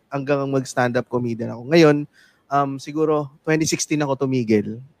college, hanggang mag-stand-up comedian ako. Ngayon, siguro 2016 ako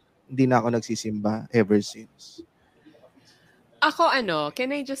tumigil. Hindi na ako nagsisimba ever since. Ako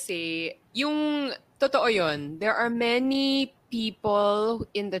can I just say, yung totoo yun, there are many people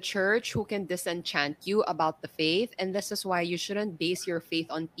in the church who can disenchant you about the faith, and this is why you shouldn't base your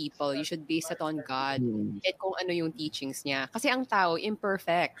faith on people. You should base it on God at kung ano yung teachings niya. Kasi ang tao,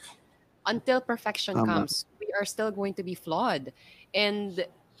 imperfect. Until perfection comes, we are still going to be flawed. And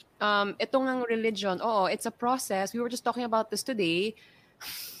itong ang religion, it's a process. We were just talking about this today.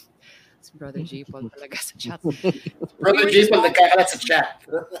 Brother JPaul talaga sa chat. Brother JPaul nagkakalat sa chat.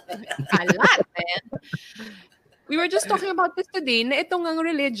 A lot, man. We were just talking about this today na itong ang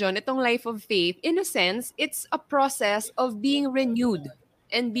religion, itong life of faith, in a sense, it's a process of being renewed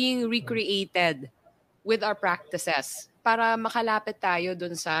and being recreated with our practices para makalapit tayo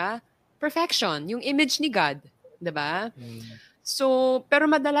dun sa perfection, yung image ni God, diba? So,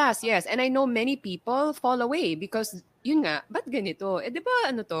 pero madalas, yes, and I know many people fall away because, yun nga, ba't ganito? Diba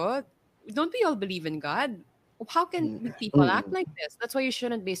to? Don't we all believe in God? How can people act like this? That's why you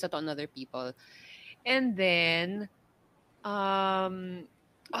shouldn't base it on other people. And then,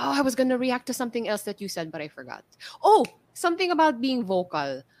 I was gonna react to something else that you said, but I forgot. Oh, something about being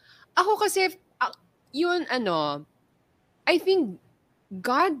vocal. Ako kasi, I think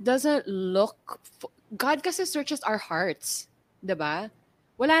God doesn't God kasi searches our hearts. Diba?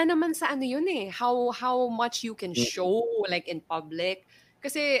 Wala naman sa yun eh. How much you can show like in public.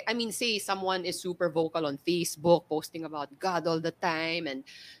 Kasi, say someone is super vocal on Facebook, posting about God all the time and,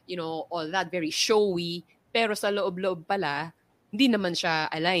 all that, very showy. Pero sa loob-loob pala, hindi naman siya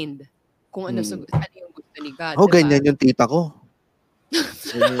aligned kung ano yung gusto ni God. Diba? Ganyan yung tita ko.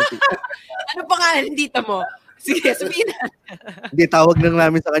 Ano pangalan ng tita mo? Sige, sabihin na. Hindi, tawag lang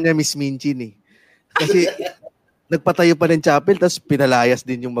namin sa kanya Miss Minchin eh. Kasi nagpatayo pa ng chapel, tapos pinalayas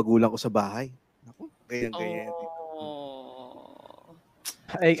din yung magulang ko sa bahay. Ako, ganyan.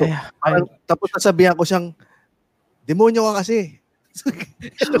 Tapos nasabihan ko siyang, demonyo ka kasi.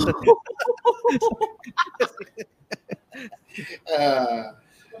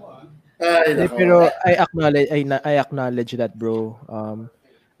 Pero I acknowledge that, bro.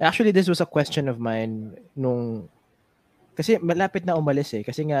 Actually, this was a question of mine kasi malapit na umalis eh.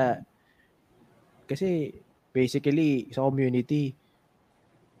 Kasi basically, sa community,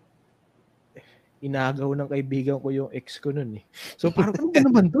 inagaw ng kaibigan ko yung ex ko nun eh. So parang ano ba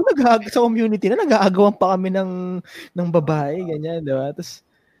naman to? Sa community na nag-aagawan pa kami ng babae, ganyan, di ba?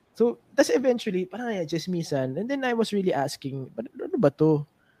 Tapos eventually, parang chismisan. And then I was really asking, ano ba to?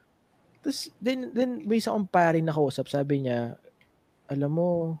 Tapos then may isa kong paring nakausap, sabi niya, alam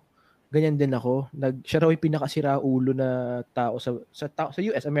mo, ganyan din ako. Siya raw yung pinakasira ulo na tao sa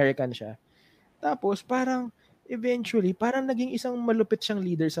US, American siya. Tapos parang eventually, parang naging isang malupit siyang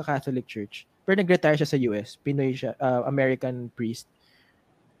leader sa Catholic Church. Pero nag-retire siya sa US. Pinoy siya, American priest.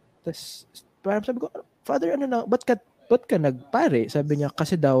 Tapos parang sabi ko, Father, ano na, ba't ka nagpare? Sabi niya,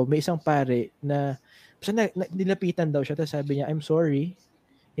 kasi daw, may isang pare na, basta nilapitan daw siya. Tapos sabi niya, I'm sorry.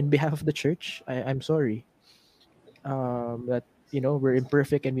 In behalf of the church, I'm sorry. That, we're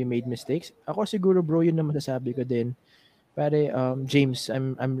imperfect and we made mistakes. Ako siguro, bro, yun na masasabi ko din. Pare, James,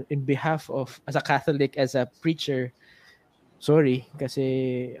 I'm in behalf of, as a Catholic, as a preacher, sorry,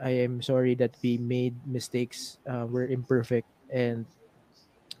 kasi I am sorry that we made mistakes. We're imperfect. And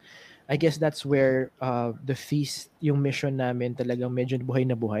I guess that's where the feast, yung mission namin talagang medyo buhay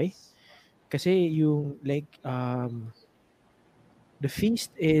na buhay. Kasi the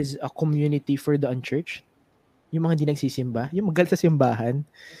feast is a community for the unchurched. Yung mga hindi nagsisimba, yung magal sa simbahan.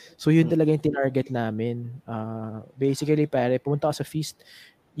 So yun talaga yung tinarget namin. Basically, pare, pumunta ka sa feast,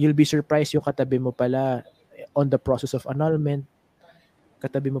 you'll be surprised yung katabi mo pala on the process of annulment.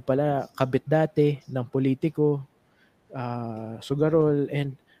 Katabi mo pala kabit dati ng politiko, sugarol,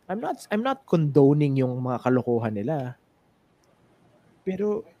 and I'm not condoning yung mga kalokohan nila.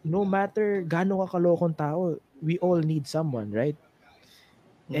 Pero no matter gaano ka kalokong tao, we all need someone, right?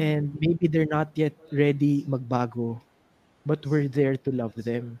 And maybe they're not yet ready magbago, but we're there to love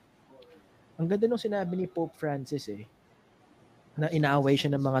them. Ang ganda nung sinabi ni Pope Francis na inaaway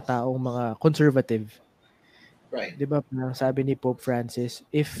siya ng mga taong mga conservative. Right. 'Di ba? Sabi ni Pope Francis,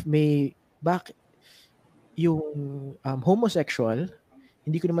 yung homosexual,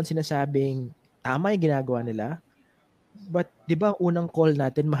 hindi ko naman sinasabing tama yung ginagawa nila, but 'di ba unang call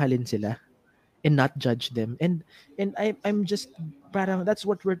natin mahalin sila and not judge them. And I'm just parang that's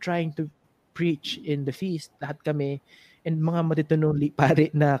what we're trying to preach in the feast. Lahat kami and mga matitunong pare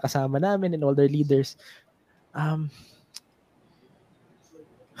na kasama namin and all their leaders.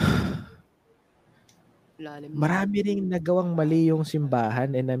 Marami ring nagawang mali yung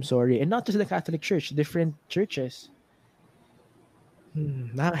simbahan, and I'm sorry. And not just the Catholic Church, different churches.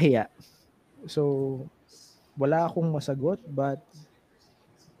 Nakahiya. So, wala akong masagot, but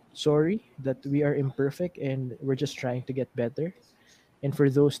sorry that we are imperfect and we're just trying to get better. And for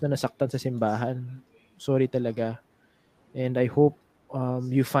those na nasaktan sa simbahan, sorry talaga. And I hope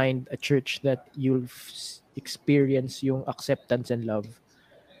you find a church that you'll experience yung acceptance and love.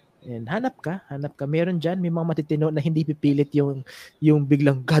 And hanap ka. Meron dyan, may mga matitino na hindi pipilit yung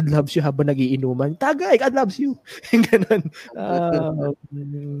biglang God loves you habang nagiinuman. Tagay, God loves you. Ganun.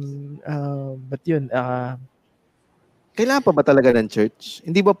 But yun, kailangan pa ba talaga ng church?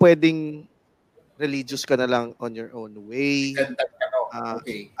 Hindi ba pwedeng religious ka na lang on your own way?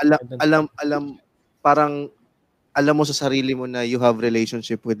 Okay. Parang alam mo sa sarili mo na you have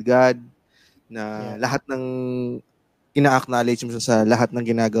relationship with God, na lahat ng ina-acknowledge mo sa lahat ng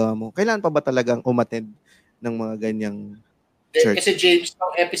ginagawa mo. Kailan pa ba talagang umattend ng mga ganyang church? Kasi James,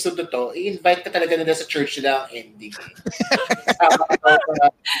 ng episode na to, i-invite ka talaga nila sa church nila ang ending.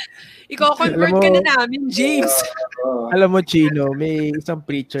 Iko-convert ka na namin, James. Alam mo, Chino, may isang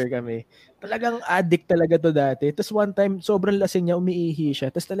preacher kami. Talagang addict talaga to dati. Tapos one time, sobrang lasing niya, umiihi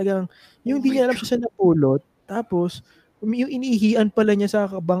siya. Tapos talagang, yung hindi niya alam siya napulot. Tapos, yung iniihian pala niya sa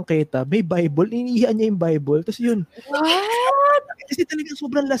bangketa, may Bible, iniihian niya yung Bible. Tapos yun. What? Kasi talagang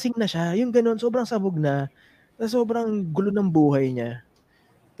sobrang lasing na siya. Yung ganun, sobrang sabog na. Tapos sobrang gulo ng buhay niya.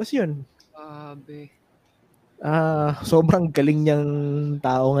 Tapos yun. Sobrang galing niyang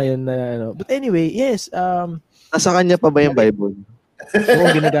tao ngayon na ano. But anyway, yes. Nasa kanya pa ba yung Bible? Oo,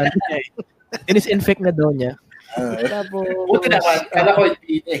 ginagamit niya eh. Inis-infect na daw niya. Tapos, buti naman, kala ko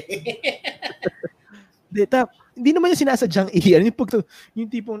hindi hindi naman yung sinasadyang ihiyan. Yung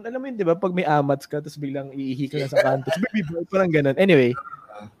tipong, alam mo yun, di ba? Pag may amats ka, tapos biglang iihi ka na sa kanto. Parang ganun. Anyway.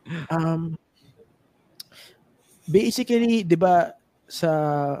 Basically, di ba,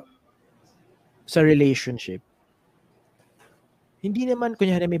 sa relationship, hindi naman,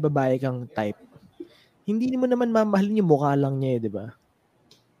 kunyari may babae kang type, hindi mo naman mamahalin yung mukha lang niya, di ba?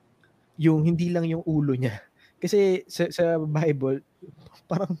 Yung hindi lang yung ulo niya. Kasi sa Bible,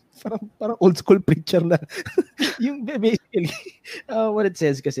 parang old school preacher na. Yung basically, what it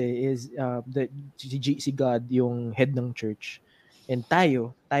says kasi is si God yung head ng church, and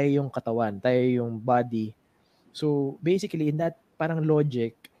tayo yung katawan, tayo yung body. So basically, in that parang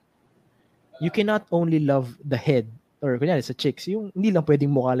logic, you cannot only love the head, or kunyari sa chicks, yung hindi lang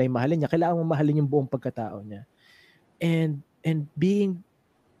pwedeng mukha lang yung mahalin niya, kailangan mo mahalin yung buong pagkatao niya. And being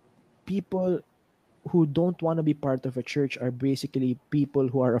people who don't want to be part of a church are basically people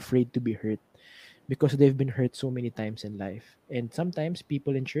who are afraid to be hurt because they've been hurt so many times in life. And sometimes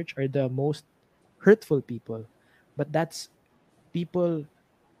people in church are the most hurtful people. But that's people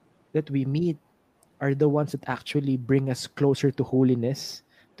that we meet are the ones that actually bring us closer to holiness,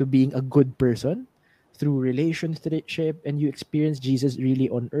 to being a good person through relationship, and you experience Jesus really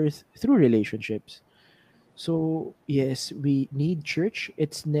on earth through relationships. So yes, we need church.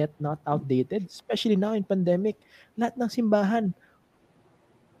 It's not outdated, especially now in pandemic. Lahat ng simbahan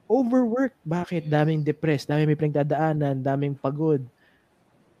overworked. Bakit? Daming depressed, daming may pinagdadaanan, daming pagod.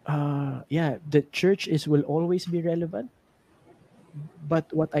 Yeah, the church will always be relevant. But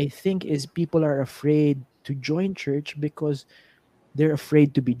what I think is people are afraid to join church because they're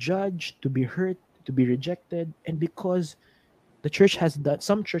afraid to be judged, to be hurt, to be rejected, and because the church has done,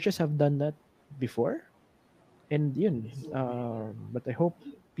 some churches have done that before. And yun, but I hope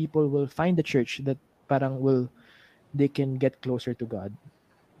people will find the church that parang they can get closer to God.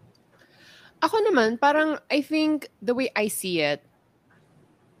 Ako naman, parang I think the way I see it,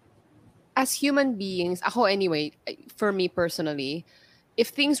 as human beings, ako anyway, for me personally, if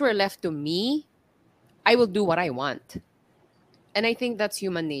things were left to me, I will do what I want. And I think that's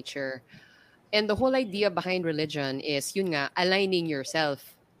human nature. And the whole idea behind religion is, yun nga, aligning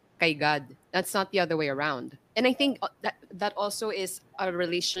yourself kay God. That's not the other way around. And I think that also is a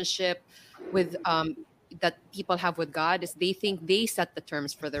relationship with that people have with God, is they think they set the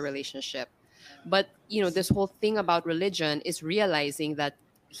terms for the relationship. But this whole thing about religion is realizing that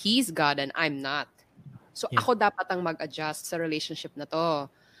He's God and I'm not. So Yeah. ako dapat ang mag-adjust sa relationship na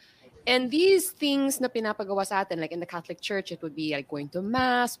to. And these things na pinapagawa sa atin, like in the Catholic Church, it would be like going to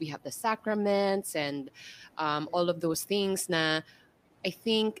Mass, we have the sacraments, and all of those things na I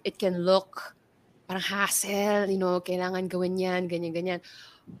think it can look parang hassle, kailangan gawin yan, ganyan.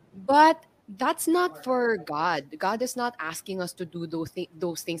 But that's not for God. God is not asking us to do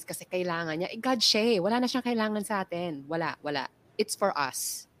those things kasi kailangan niya. God siya eh. Wala na siyang kailangan sa atin. Wala. It's for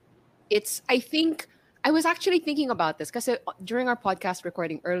us. I was actually thinking about this because during our podcast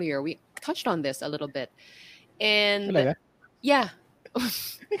recording earlier, we touched on this a little bit. And Talaga? yeah.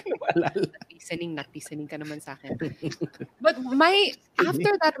 Maalala. Natisaning ka naman sa akin. But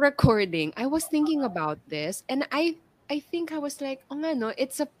after that recording, I was thinking about this, and I think I was like, oh nga, no,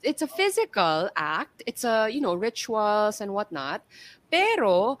 it's a physical act. It's rituals and whatnot.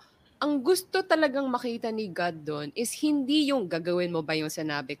 Pero ang gusto talagang makita ni God doon is hindi yung gagawin mo ba yung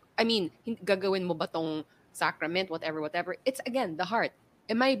sinabi. I mean, gagawin mo ba tong sacrament, whatever. It's again, the heart.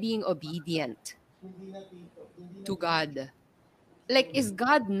 Am I being obedient to God? Like, is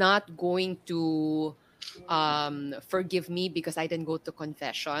God not going to forgive me because I didn't go to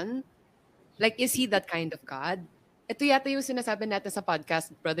confession? Like, is He that kind of God? Ito yata yung sinasabi natin sa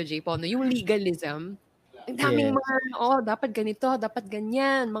podcast, Brother JPaul, no? Yung legalism. Ang daming Yes. mga, dapat ganito, dapat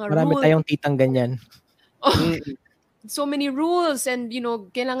ganyan, mga Marami rules. tayong titang ganyan. So many rules and,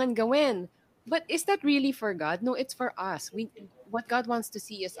 kailangan gawin. But is that really for God? No, it's for us. What God wants to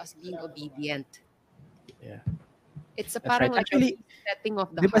see is us being obedient. Yeah. It's That's parang right. like Actually, a setting of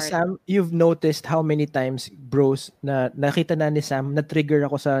the Di ba, heart. Sam, you've noticed how many times, bros, na nakita na ni Sam, na-trigger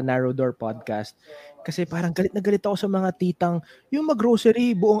ako sa Narrow Door podcast. Kasi parang galit na galit ako sa mga titang, yung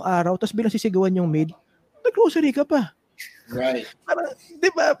mag-grocery buong araw, tapos bilang sisigawan yung maid, nag-grocery ka pa. Right. Parang, di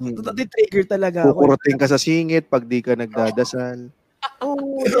ba, trigger talaga ako. Kukuruting ka sa singit pag di ka nagdadasal.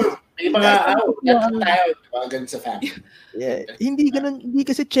 Oh, May mga, ganun tayo, ganun sa family. yeah. Hindi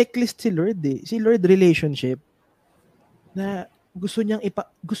kasi checklist si Lord eh. Si Lord relationship na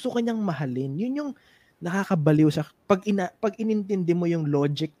gusto kanyang mahalin. Yun yung nakakabaliw sa pag inintindi mo yung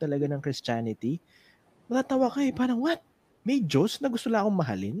logic talaga ng Christianity. Matatawa ka eh, parang what? May Diyos na gusto lang akong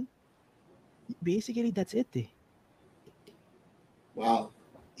mahalin? Basically, that's it eh. Wow.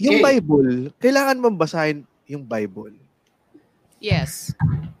 Yung Okay. Bible, kailangan mong basahin yung Bible. Yes.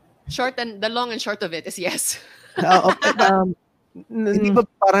 The long and short of it is yes. Hindi ba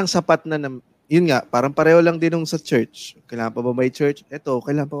parang sapat na yun nga, parang pareho lang din nung sa church. Kailangan pa ba may church? Ito,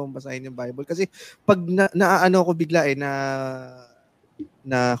 kailangan pa bang basahin yung Bible? Kasi pag naaano ako bigla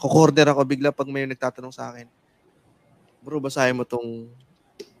na kukorder ako bigla pag may nagtatanong sa akin, bro, basahin mo tong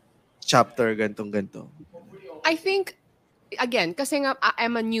chapter ganto. I think again, kasi nga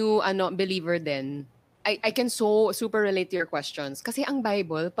I'm a new believer din. I can so super relate to your questions. Kasi ang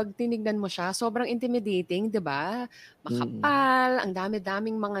Bible, pag tinignan mo siya, sobrang intimidating, 'di ba? Makapal, ang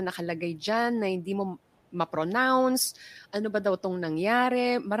dami-daming mga nakalagay diyan na hindi mo ma-pronounce. Ano ba daw tong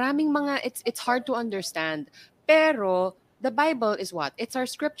nangyari? Maraming mga it's hard to understand. Pero the Bible is what? It's our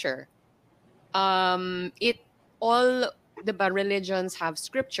scripture. It all the religions have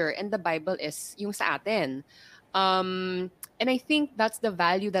scripture and the Bible is yung sa atin. And I think that's the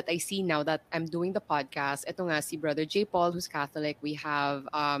value that I see now that I'm doing the podcast. Ito nga si Brother JPaul, who's Catholic. We have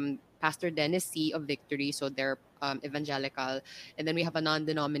Pastor Dennis C. of Victory, so they're evangelical. And then we have a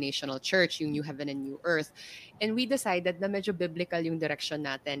non-denominational church, yung New Heaven and New Earth. And we decided na medyo biblical yung direction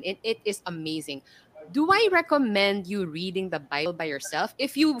natin. And it is amazing. Do I recommend you reading the Bible by yourself?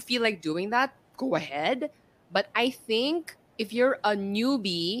 If you feel like doing that, go ahead. But I think if you're a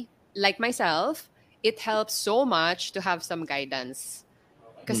newbie like myself, it helps so much to have some guidance.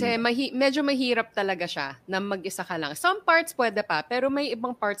 Kasi medyo mahirap talaga siya na mag-isa ka lang. Some parts pwede pa, pero may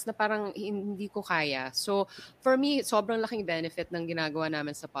ibang parts na parang hindi ko kaya. So, for me, sobrang laking benefit ng ginagawa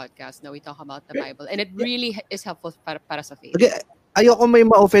namin sa podcast na we talk about the Bible. And it really is helpful para sa faith. Okay, ayoko may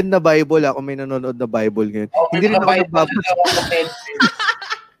ma-offend na Bible ako may nanonood na Bible ngayon. Hindi rin ako nagbabasa.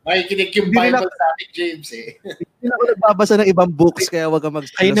 Makikinig yung Bible sa atin, James eh. Hindi ako nagbabasa ng ibang books kaya wag ka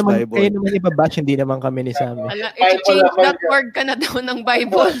mag-study sa Bible. Kayo naman ibabash, hindi naman kami ni Sammy. i-change.org ka na daw ng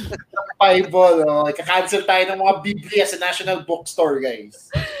Bible. Bible, ika-cancel tayo ng mga Biblia sa National Bookstore,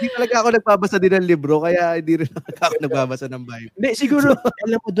 guys. Hindi talaga ako nagbabasa din ng libro kaya hindi rin ako nagbabasa ng Bible. Hindi, siguro,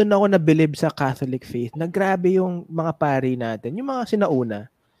 alam mo doon ako nabilib sa Catholic faith na grabe yung mga pari natin, yung mga sinauna.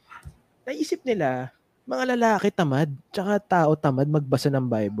 Naisip nila, mga lalaki tamad, tsaka tao tamad magbasa ng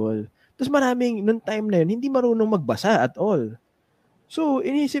Bible. Tapos maraming, noong time na yun, hindi marunong magbasa at all. So,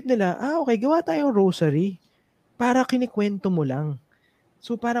 inisip nila, okay, gawa tayong rosary para kinikwento mo lang.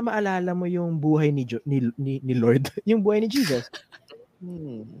 So, para maalala mo yung buhay ni Lord, yung buhay ni Jesus.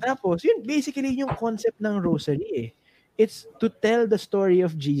 Tapos, yun, basically yung concept ng rosary eh. It's to tell the story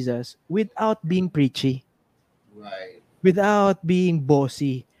of Jesus without being preachy. Right. Without being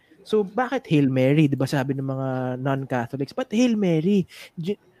bossy. So, bakit Hail Mary? Diba sabi ng mga non-Catholics? But Hail Mary,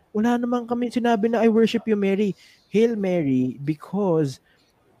 wala naman kami sinabi na I worship you, Mary. Hail Mary because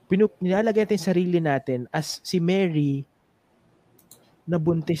nilalagay natin sarili natin as si Mary na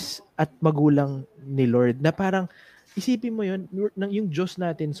buntis at magulang ni Lord. Na parang, isipin mo yun, yung Diyos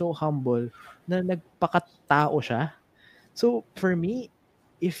natin so humble na nagpakatao siya. So, for me,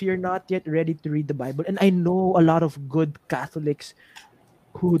 if you're not yet ready to read the Bible, and I know a lot of good Catholics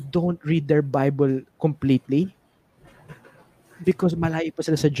who don't read their Bible completely because malayo pa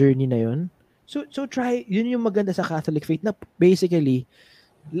sila sa journey na yun. So try, yun yung maganda sa Catholic faith na basically,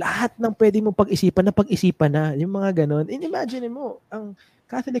 lahat ng pwede mo pag-isipan na, yung mga ganon. And imagine mo, ang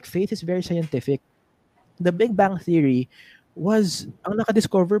Catholic faith is very scientific. The Big Bang Theory was, ang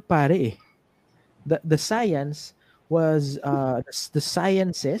nakadiscover pare eh. The science was, the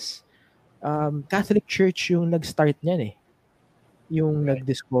sciences, Catholic Church yung nag-start niyan eh. Yung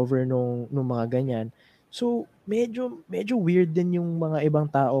nag-discover nung mga ganyan. So, medyo weird din yung mga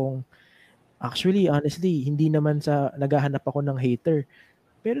ibang taong actually, honestly, hindi naman sa naghahanap ako ng hater.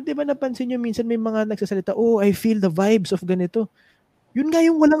 Pero di ba napansin nyo, minsan may mga nagsasalita, oh, I feel the vibes of ganito. Yun nga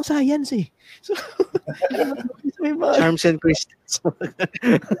yung walang science eh. So, may mga... Charms and Christians.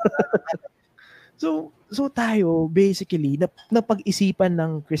 so tayo, basically, napag-isipan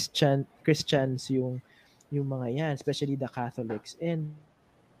ng Christians yung mga yan, especially the Catholics. And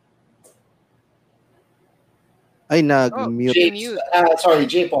ay, nag-mute. Sorry,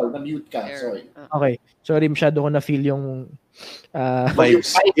 JPaul, na-mute ka. Sorry. Okay. Sorry, masyado ko na-feel yung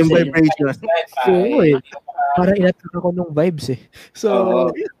vibes. Yung vibration. Oo eh. Parang inatak ako nung vibes eh.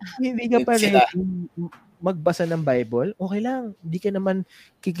 So, hindi ka pa ready magbasa ng Bible, okay lang. Hindi ka naman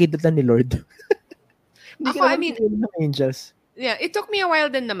kikidatan ni Lord. Hindi ka naman ng angels. Yeah, it took me a while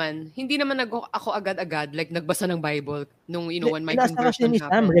din naman. Hindi naman ako agad-agad like nagbasa ng Bible nung when my conversion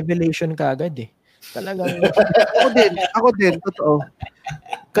happened. Revelation ka agad eh. Talagang ako din, totoo.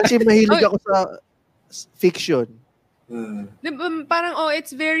 Kasi mahilig ako sa fiction. Parang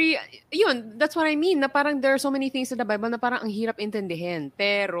it's very that's what I mean, na parang there are so many things in the Bible na parang ang hirap intindihin.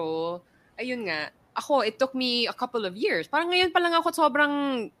 Pero ayun nga, ako it took me a couple of years. Parang ngayon pa lang ako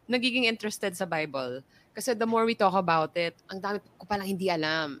sobrang nagiging interested sa Bible. Kasi the more we talk about it, ang dami ko palang hindi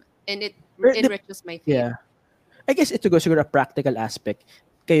alam. And it enriches my faith. Yeah. I guess ito siguro a practical aspect.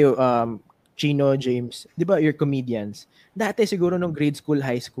 Kayo, Chino, James, di ba, you're comedians. Dati siguro nung grade school,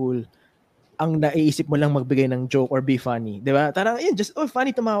 high school, ang naiisip mo lang magbigay ng joke or be funny. Di ba? Tarang, just,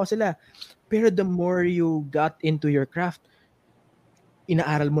 funny, tumawa sila. Pero the more you got into your craft,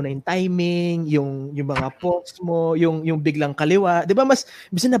 inaaral mo na yung timing, yung mga pause mo, yung biglang kaliwa, 'di ba? Mas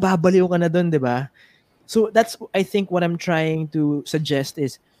nababaliw ka na doon, 'di ba? So that's, I think, what I'm trying to suggest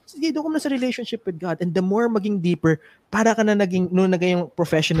is, sige, doon ka na sa relationship with God, and the more maging deeper, para ka na naging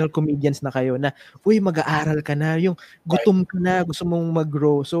professional comedians na kayo na, uy, mag-aaral ka na, yung gutom ka na, gusto mong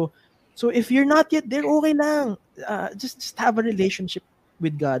mag-grow. So if you're not yet there, okay lang. Just have a relationship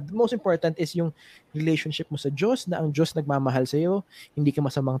with God. The most important is yung relationship mo sa Diyos, na ang Diyos nagmamahal sa iyo, hindi ka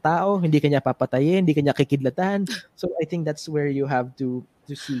masamang tao, hindi ka niya papatayin, hindi ka niya kikidlatan. So I think that's where you have to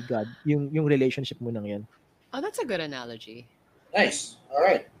see God, yung relationship mo nang yun. Oh, that's a good analogy. Nice. All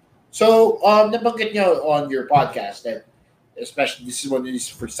right. So, nabanggit nyo on your podcast that, especially this is one of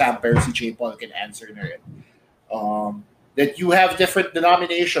these for Sam, pero si JPaul can answer na rin. That you have different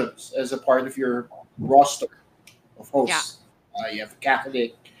denominations as a part of your roster of hosts. You have a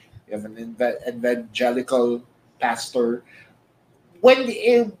Catholic, you have an evangelical pastor. When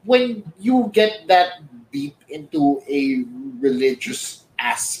you get that deep into a religious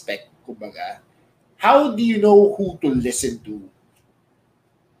aspect, kumbaga, how do you know who to listen to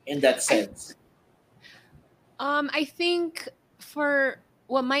in that sense? I think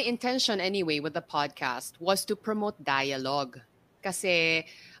my intention anyway with the podcast was to promote dialogue. Kasi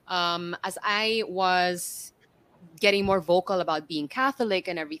as I was getting more vocal about being Catholic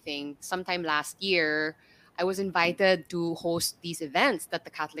and everything, sometime last year, I was invited to host these events that the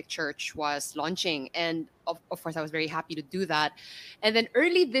Catholic Church was launching. And of course, I was very happy to do that. And then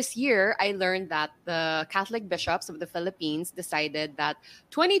early this year, I learned that the Catholic bishops of the Philippines decided that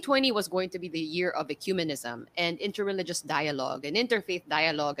 2020 was going to be the year of ecumenism and interreligious dialogue and interfaith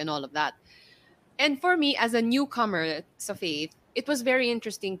dialogue and all of that. And for me, as a newcomer sa faith, it was very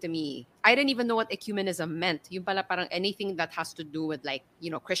interesting to me. I didn't even know what ecumenism meant. Yung pala parang anything that has to do with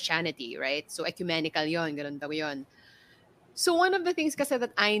Christianity, right? So ecumenical yon, ganun daw yon. So one of the things kasi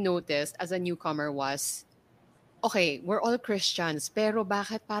that I noticed as a newcomer was, okay, we're all Christians, pero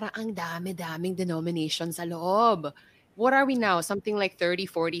bakit parang ang dami-daming denominations sa loob? What are we now? Something like 30,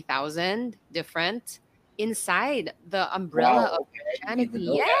 40,000 different inside the umbrella of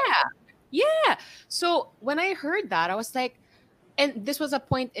Christianity. Yeah. So when I heard that, I was like, and this was a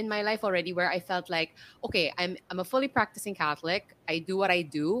point in my life already where I felt like, okay, I'm a fully practicing Catholic. I do what I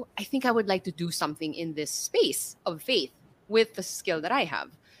do. I think I would like to do something in this space of faith with the skill that I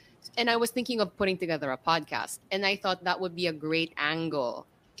have. And I was thinking of putting together a podcast. And I thought that would be a great angle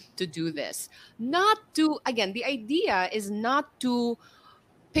to do this. Again, the idea is not to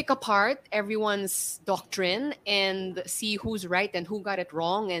pick apart everyone's doctrine and see who's right and who got it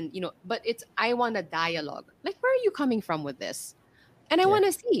wrong. And, but I want a dialogue. Like, where are you coming from with this? And I want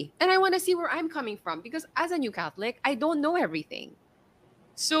to see. And I want to see where I'm coming from. Because as a new Catholic, I don't know everything.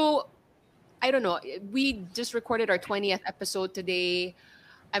 So, I don't know. We just recorded our 20th episode today.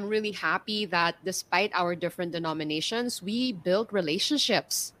 I'm really happy that despite our different denominations, we built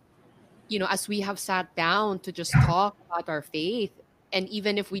relationships. As we have sat down to just talk about our faith. And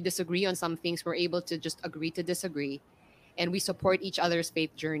even if we disagree on some things, we're able to just agree to disagree. And we support each other's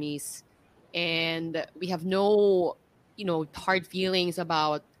faith journeys. And we have no hard feelings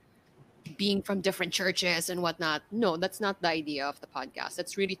about being from different churches and whatnot. No, that's not the idea of the podcast.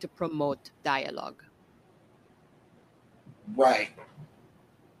 It's really to promote dialogue. Right.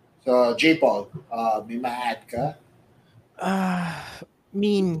 So, JPaul, may ma-add ka? I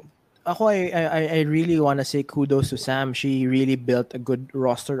really want to say kudos to Sam. She really built a good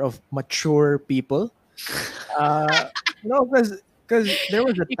roster of mature people. Because there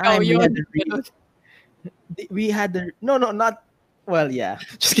was a time just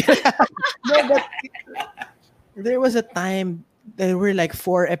kidding. No, but there was a time there were like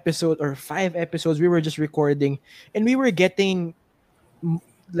 4 episodes or 5 episodes we were just recording, and we were getting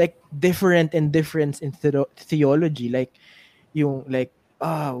like difference in theology, like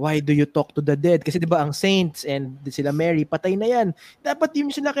why do you talk to the dead? Kasi 'di ba ang saints and sila Mary patay na yan. Dapat yun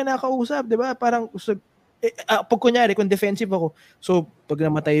sila kinakausap, 'di ba? Parang pag kunyari kung defensive ako, so pag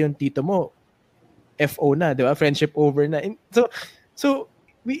namatay yung tito mo, FO na, 'di ba? Friendship over na.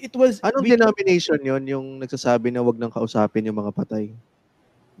 It was anong denomination yon yung nagsasabi na wag nang kausapin yung mga patay?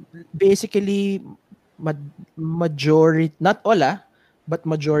 Basically majority, not all but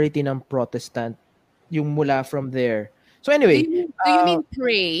majority ng Protestant yung mula from there. So anyway, do you mean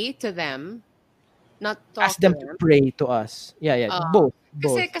pray to them? Not talk ask them to pray to us. Yeah, both.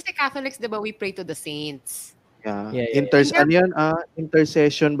 Kasi Catholics, 'di ba, we pray to the saints. Yeah. Intercession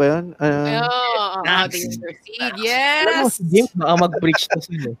ba 'yan? They intercede. Alam mo, Yes! si James baka mag-preach to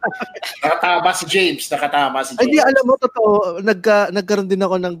sila. Nakatama si Ay, di, James. alam mo, totoo, nagkaroon din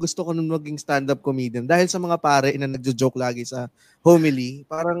ako ng gusto ko nung maging stand-up comedian dahil sa mga pare na nagjo-joke lagi sa homily.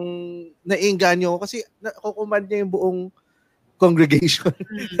 Parang naiinganyo ako kasi nakukumand niya yung buong congregation.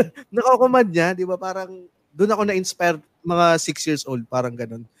 Nakukumand niya, di ba? Parang doon ako na-inspire, mga 6 years old, parang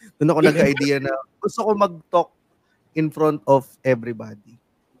ganun. Doon ako nagka-idea na gusto ko mag-talk in front of everybody.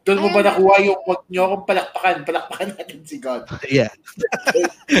 Doon mo ba nakuha yung wag nyo akong palakpakan natin si God? Yeah.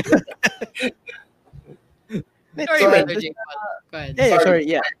 Sorry, Brother JPaul. Go ahead. Sorry.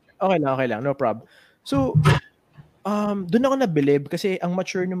 Yeah. Okay lang. No problem. So, doon ako na-believe kasi ang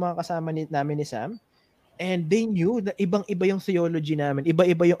mature ng mga kasama namin ni Sam, and they knew na ibang-iba yung theology namin,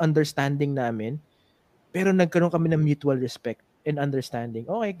 iba-iba yung understanding namin, pero nagkaroon kami ng mutual respect and understanding.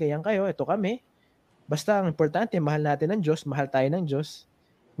 Okay, kayang kayo, ito kami. Basta ang importante, mahal natin ng Diyos, mahal tayo ng Diyos,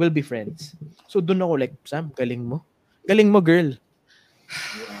 we'll be friends. So doon ako like, Sam, galing mo. Galing mo, girl.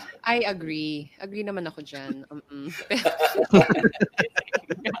 I agree. Agree naman ako dyan.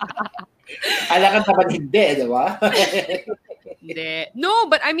 Alangan naman hindi, di ba?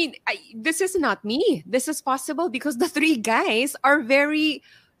 No, but I mean, this is not me. This is possible because the three guys are very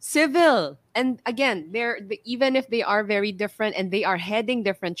civil. And again, even if they are very different and they are heading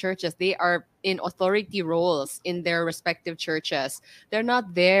different churches, they are in authority roles in their respective churches. They're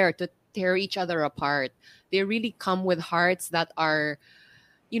not there to tear each other apart. They really come with hearts that are,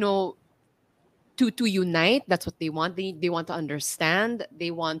 to unite. That's what they want. They want to understand. They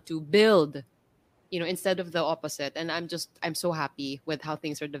want to build, instead of the opposite. And I'm so happy with how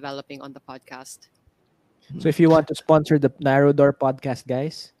things are developing on the podcast. So if you want to sponsor the Narrow Door podcast,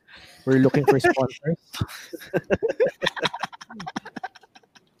 guys, we're looking for sponsors.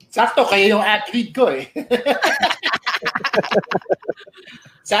 Sakto, kayo yung ad read ko eh.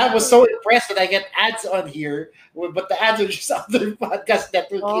 Sam was so impressed that I get ads on here, but the ads are just other podcast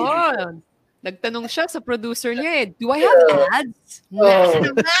network. Oh, nagtanong siya sa producer niya eh, do I have ads? No,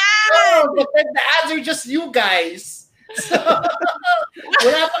 but then the ads are just you guys. So,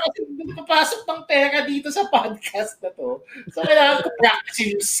 wala pa kasi papasok pang pera dito sa podcast na to. So, kailangan ko practice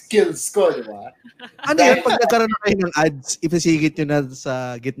yung skills ko, di ba? Ano yan? Pag nagkaroon na kayo ng ads, ipasigit nyo na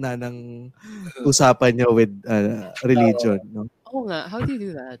sa gitna ng usapan nyo with religion. No? Oo nga. How do you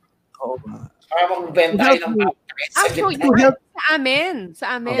do that? Oo nga. Para magbenta kayo ng Actually, sa amin.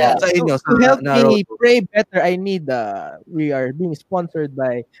 Sa amin. Yeah. Sa inyo. To help me pray better, I need, we are being sponsored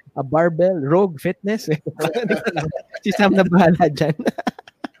by a barbell, Rogue Fitness. Si Sam na bahala dyan.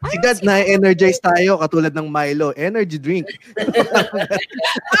 Si God, na-energize tayo katulad ng Milo. Energy drink.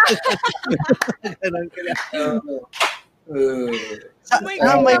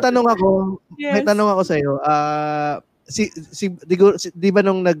 May tanong ako. Yes. May tanong ako sa iyo. Di ba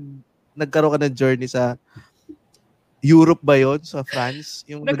nung nagkaroon ka ng journey sa Europe ba yun? Sa France?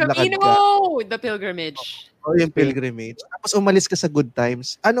 Yung The naglakad Camino! ka? The pilgrimage. O yung pilgrimage. Tapos umalis ka sa Good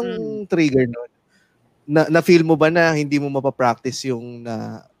Times. Anong trigger nun? Na-feel mo ba na hindi mo mapapractice yung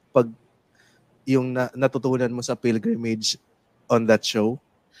natutunan mo sa pilgrimage on that show?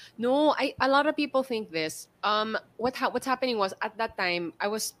 No, a lot of people think this. What's happening was at that time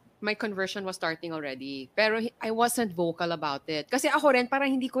my conversion was starting already. Pero I wasn't vocal about it. Kasi ako rin, parang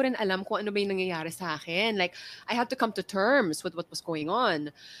hindi ko rin alam kung ano ba yung nangyayari sa akin. Like, I had to come to terms with what was going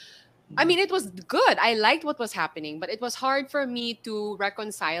on. I mean, it was good. I liked what was happening. But it was hard for me to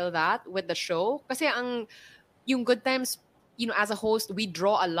reconcile that with the show. Kasi yung Good Times, as a host, we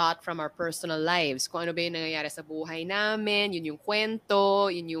draw a lot from our personal lives. Kung ano ba yung nangyayari sa buhay namin, yun yung kwento,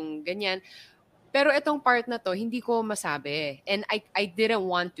 yun yung ganyan. Pero itong part na to, hindi ko masabi. And I didn't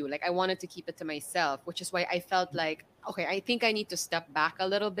want to. Like, I wanted to keep it to myself, which is why I felt like, okay, I think I need to step back a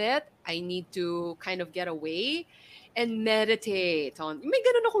little bit. I need to kind of get away and meditate on, may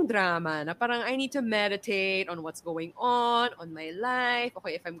ganun akong drama na parang I need to meditate on what's going on my life.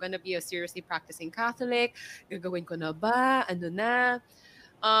 Okay, if I'm gonna be a seriously practicing Catholic, gagawin ko na ba? Ano na?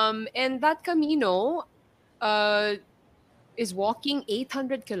 And that Camino is walking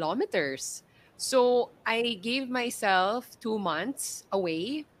 800 kilometers. So I gave myself 2 months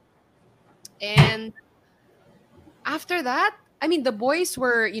away. And after that, I mean, the boys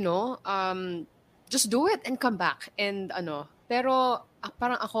were, just do it and come back. And pero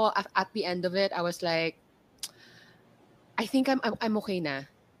parang ako at the end of it, I was like, I think I'm okay na.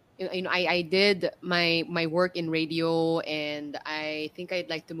 I did my work in radio, and I think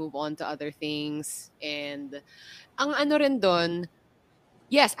I'd like to move on to other things. And ang rin doon,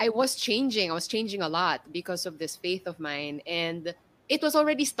 yes, I was changing. I was changing a lot because of this faith of mine, and it was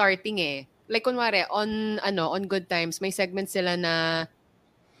already starting eh. Like kunwari on Good Times, may segment sila na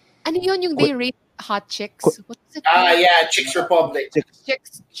ano yun yung they rate Hot Chicks. What's it Ah, called? yeah, Chicks Republic.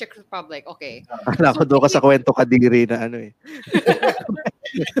 Chick Republic. Okay. Akala ko So, doon ka sa kwento kadiri na ano eh.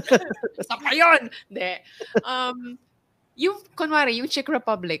 Basta pa yun! Hindi. Yung, kunwari, yung Czech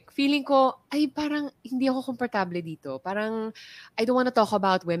Republic, feeling ko, ay parang hindi ako komportable dito. Parang, I don't want to talk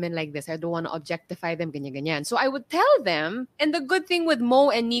about women like this. I don't want to objectify them, ganyan-ganyan. So I would tell them, and the good thing with Mo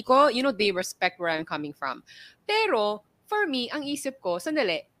and Nico, they respect where I'm coming from. Pero, for me, ang isip ko,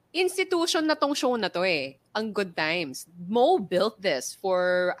 sandali, institution na tong show na to eh. Ang Good Times. Mo built this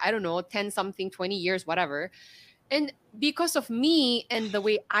for, I don't know, 10-something, 20 years, whatever. And because of me and the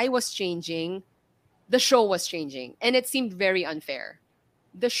way I was changing, the show was changing. And it seemed very unfair.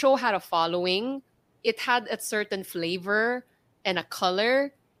 The show had a following. It had a certain flavor and a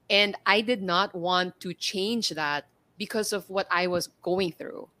color. And I did not want to change that because of what I was going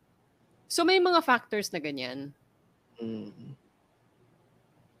through. So may mga factors na ganyan.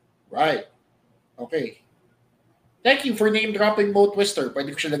 Right. Okay. Thank you for name dropping Mo Twister.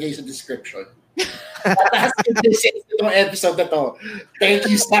 Pwede ko siya lagay sa description. Tataas ko this itong episode na to. Thank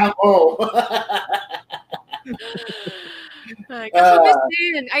you, Sam O.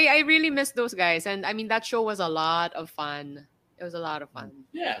 I really miss those guys. And I mean, that show was a lot of fun. It was a lot of fun.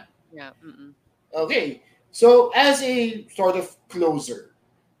 Yeah. Yeah. Okay. So, as a sort of closer,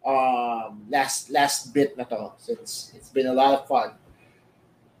 last bit na to, since it's been a lot of fun,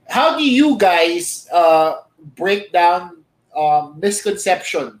 how do you guys break down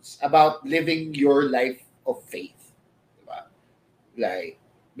misconceptions about living your life of faith? Diba? Like,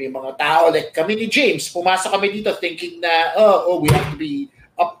 may mga tao, like kami ni James, pumasok kami dito thinking na, we have to be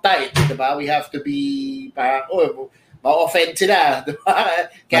uptight, diba? We have to be, parang, ma-offend sila, diba?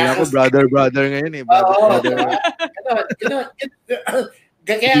 Kaya ko brother ngayon eh. Brother.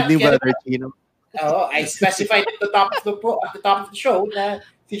 Hindi brother Chino. I specified at the top of the show na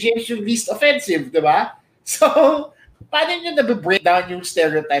si James yung least offensive, diba? So, paano nyo na-break down yung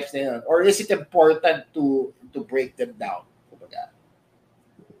stereotypes na yun? Or is it important to break them down?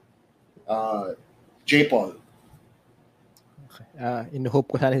 JPaul.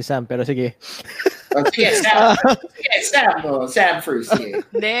 In-hope ko sana si Sam, pero sige. Sige, Sam. Sam. Sam first. Sige.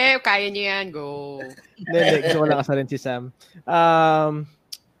 Hindi, kaya niyo yan. Go. Hindi, gusto ko lang kasarin si Sam.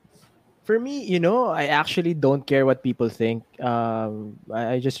 For me, I actually don't care what people think.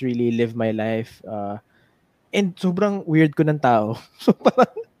 I just really live my life. And sobrang weird ko ng tao. So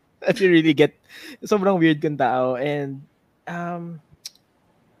parang, if you really get, sobrang weird ko ng tao. And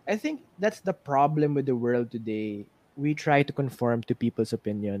I think that's the problem with the world today. We try to conform to people's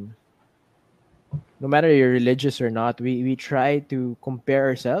opinion. No matter you're religious or not, we try to compare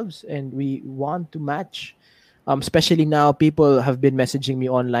ourselves and we want to match. Especially now, people have been messaging me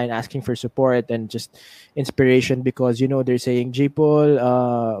online asking for support and just inspiration because they're saying, JPaul,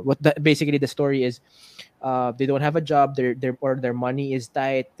 basically the story is, they don't have a job, their money is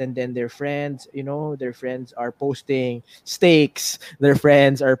tight, and then their friends are posting steaks, their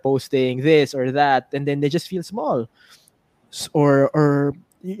friends are posting this or that, and then they just feel small, or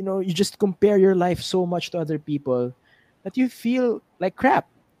you just compare your life so much to other people that you feel like crap.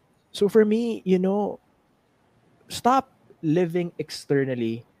 So for me, stop living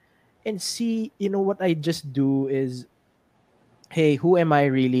externally and see, what I just do is, hey, who am I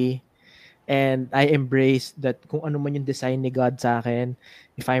really? And I embrace that kung ano man yung design ni God sa akin.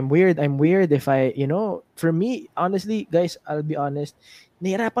 If I'm weird, I'm weird. If for me, honestly, guys, I'll be honest,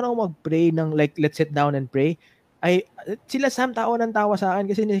 nahirapan ako mag-pray ng like, let's sit down and pray. Sila Sam, tawa ng tawa sa akin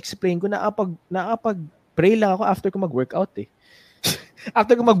kasi na-explain ko na nakapag-pray lang ako after ko mag-workout eh.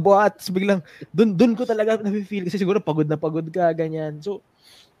 After ko magbuhat, biglang, dun ko talaga na-feel kasi siguro pagod na pagod ka, ganyan. So,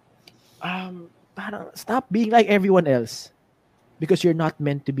 parang stop being like everyone else because you're not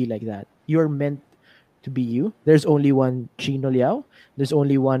meant to be like that. You're meant to be you. There's only one Chino Liao. There's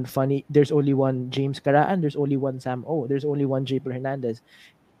only one James Caraan. There's only one Sam O. There's only one JPaul Hernandez.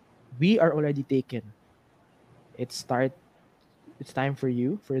 We are already taken. It's time for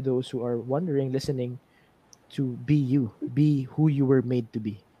you, for those who are wondering, listening, to be you. Be who you were made to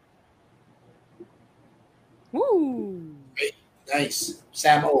be. Woo! Great. Nice.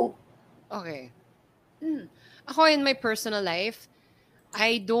 Sam O. Okay. Ako in my personal life,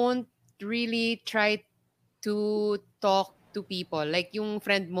 I don't really try to talk to people. Like yung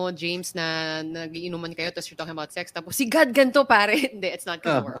friend mo, James, na nag-iinuman kayo tapos you're talking about sex. Tapos si God ganito pare. Hindi, it's not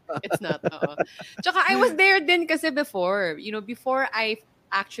gonna work. It's not. Tsaka I was there din kasi before. Before I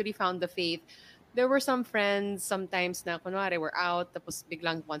actually found the faith, there were some friends sometimes na kunwari we're out tapos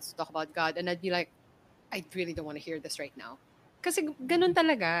biglang wants to talk about God and I'd be like, I really don't want to hear this right now. Kasi ganun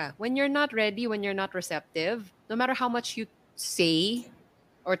talaga. When you're not ready, when you're not receptive, no matter how much you say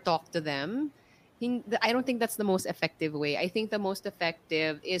or talk to them, I don't think that's the most effective way. I think the most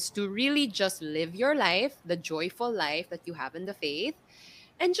effective is to really just live your life, the joyful life that you have in the faith,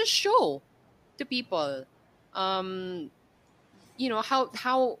 and just show to people, um,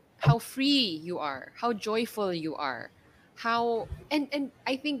 how free you are, how joyful you are, how and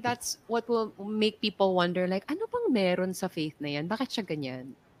I think that's what will make people wonder, like, ano bang meron sa faith na yan? Bakit siya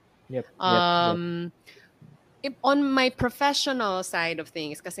ganyan? Yep. On my professional side of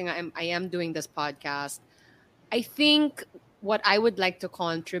things, kasi nga I am doing this podcast, I think what I would like to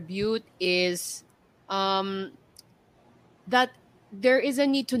contribute is that there is a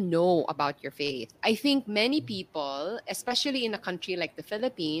need to know about your faith. I think many people, especially in a country like the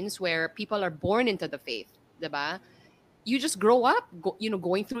Philippines, where people are born into the faith, diba? You just grow up,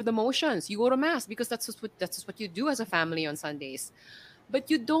 going through the motions. You go to mass because that's just what you do as a family on Sundays. But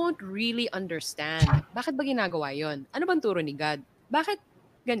you don't really understand, bakit ba ginagawa yun? Ano bang turo ni God? Bakit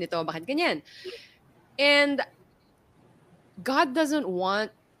ganito? Bakit ganyan? And God doesn't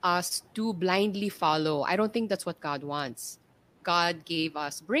want us to blindly follow. I don't think that's what God wants. God gave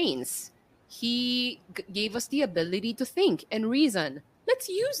us brains. He gave us the ability to think and reason. Let's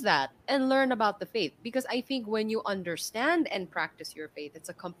use that and learn about the faith, because I think when you understand and practice your faith, it's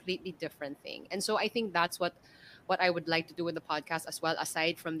a completely different thing. And so I think that's what I would like to do with the podcast as well,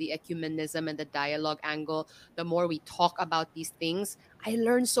 aside from the ecumenism and the dialogue angle. The more we talk about these things, I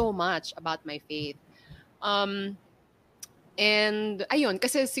learn so much about my faith. And ayun,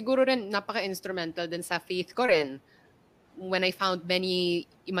 kasi siguro rin napaka-instrumental din sa faith ko rin when I found many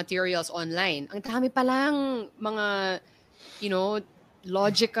materials online. Ang dami palang mga,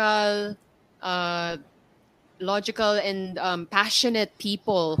 logical and passionate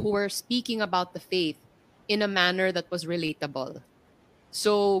people who were speaking about the faith in a manner that was relatable.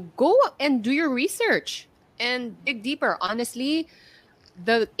 So go and do your research and dig deeper. Honestly,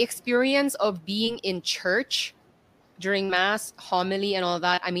 the experience of being in church during mass, homily and all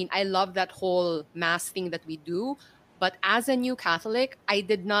that, I mean, I love that whole mass thing that we do. But as a new Catholic, I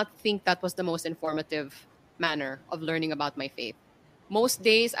did not think that was the most informative manner of learning about my faith. Most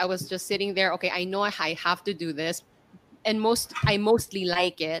days I was just sitting there, okay, I know I have to do this. And I mostly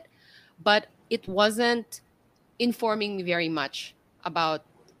like it, but it wasn't informing me very much about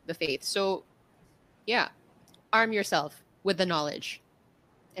the faith. So yeah, arm yourself with the knowledge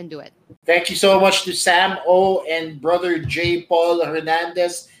and do it. Thank you so much to Sam O and brother JPaul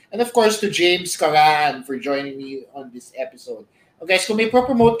Hernandez, and of course to James Caraan for joining me on this episode. Okay, guys, kung may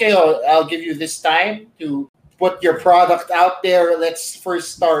promote kayo, I'll give you this time to put your product out there. Let's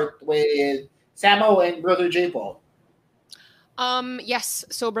first start with Sam O and brother JPaul. Yes.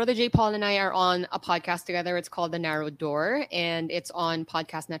 So Brother JPaul and I are on a podcast together. It's called The Narrow Door, and it's on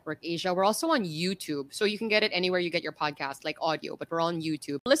Podcast Network Asia. We're also on YouTube. So you can get it anywhere you get your podcast, like audio, but we're on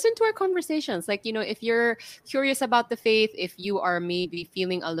YouTube. Listen to our conversations. Like, if you're curious about the faith, if you are maybe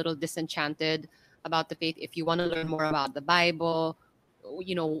feeling a little disenchanted about the faith, if you want to learn more about the Bible,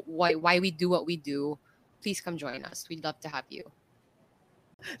 why we do what we do, please come join us. We'd love to have you.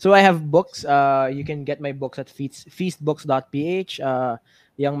 So I have books. You can get my books at feastbooks.ph.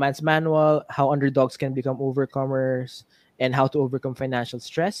 Young Man's Manual, How Underdogs Can Become Overcomers, and How to Overcome Financial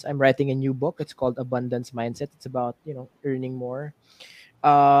Stress. I'm writing a new book. It's called Abundance Mindset. It's about, earning more.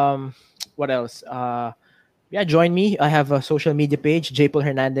 What else? Join me. I have a social media page, JPaul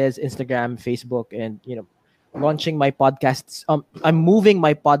Hernandez, Instagram, Facebook, and, launching my podcasts. I'm moving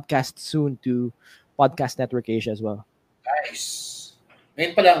my podcast soon to Podcast Network Asia as well. Nice.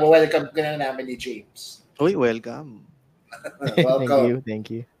 Ngayon pa lang, welcome ka na namin ni James. Uy, welcome. Welcome. Thank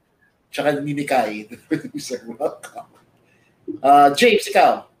you. Tsaka ni Mikay, the producer. Welcome. James,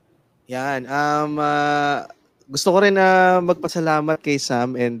 ikaw. Yan. Gusto ko rin magpasalamat kay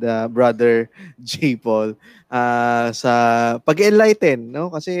Sam and brother JPaul sa pag-enlighten,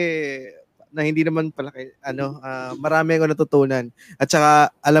 no? Kasi na hindi naman pala marami akong natutunan. At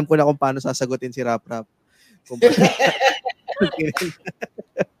saka alam ko na kung paano sasagutin si Rap.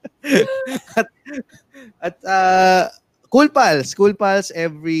 at Cool Pals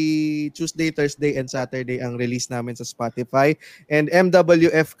every Tuesday, Thursday, and Saturday ang release namin sa Spotify. And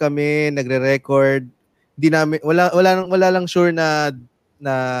MWF kami nagre-record. Wala lang sure na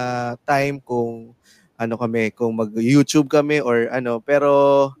time kung kung mag-YouTube kami or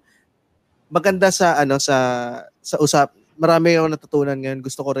pero maganda sa usap. Marami akong natutunan ngayon.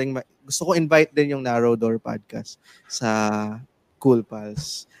 Gusto ko invite din yung Narrow Door podcast sa Cool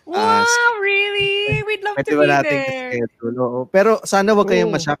Pals. Wow, really? We'd love to be there. Pero sana wag kayong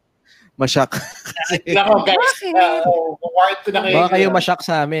masyak. Nako guys, warrant ko na kayo. Baka kayo masyak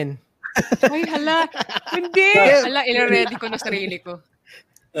sa amin. Ay, hala. Hindi. Hala, ready ko na sarili ko.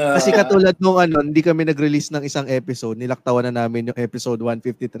 Kasi Uh, katulad nung hindi kami nag-release ng isang episode, nilaktawan na namin yung episode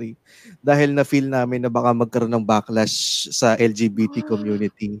 153 dahil na-feel namin na baka magkaroon ng backlash sa LGBT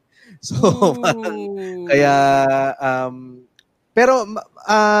community. So, parang kaya Ooh. pero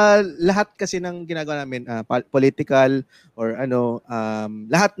lahat kasi ng ginagawa namin political or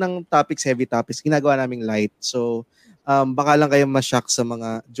lahat ng topics, heavy topics, ginagawa naming light. So, baka lang kayo ma-shock sa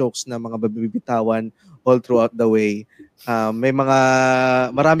mga jokes na mga babibitawan all throughout the way.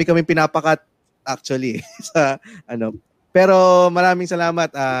 Marami kaming pinapakat actually sa pero maraming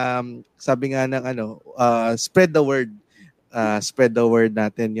salamat. Sabi nga ng spread the word. Spread the word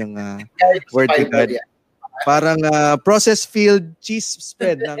natin yung Carry the word ni Bible, God. yeah. Parang processed field cheese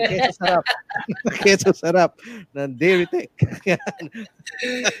spread ng Queso Sarap. Queso Sarap ng Dairy Tech.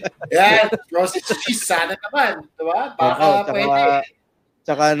 Yeah, processed cheese sana naman, di ba? Oo, Baka pwede.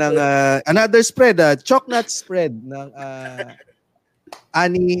 tsaka ng another spread, chocolate spread ng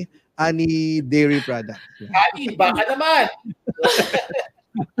Ani Dairy Product. Ani, baka naman.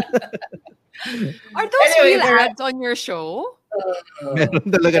 Are those Anyway, real ads on your show? Meron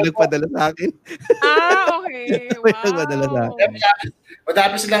talaga nagpadala sa akin. Okay. May nagpadala sa Wow. akin.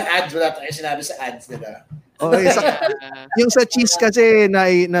 Madami silang ads, wala tayong sinabi sa ads nila. Yung sa cheese kasi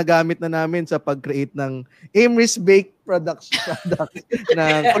nagamit na namin sa pag-create ng Amy's Baked product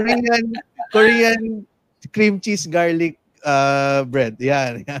na Korean cream cheese garlic bread.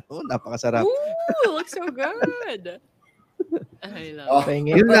 Yan. Oh, napakasarap. Ooh, looks so good. I Oh, love it.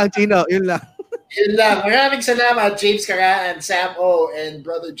 Yun lang, Chino. Yun lang. yun lang. Maraming salamat, James Caraan, Sam O, and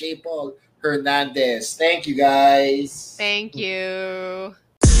brother JPaul Hernandez. Thank you, guys. Thank you.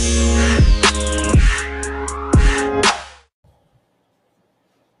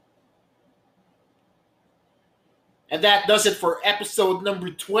 And that does it for episode number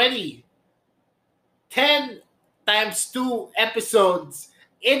 20. 10 times 2 episodes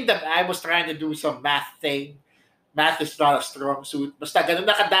in the... I was trying to do some math thing. Math is not a strong suit. Basta ganun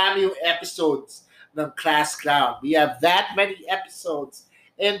na kadami yung episodes ng Class Clown. We have that many episodes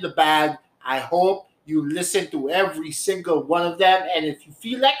in the bag. I hope you listen to every single one of them. And if you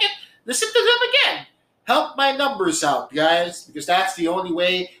feel like it, listen to them again. Help my numbers out, guys, because that's the only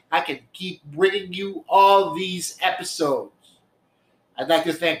way I can keep bringing you all these episodes. I'd like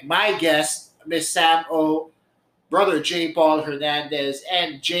to thank my guests, Miss Sam O, Brother JPaul Hernandez,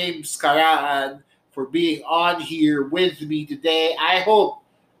 and James Caraan for being on here with me today. I hope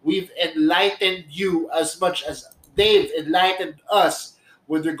we've enlightened you as much as they've enlightened us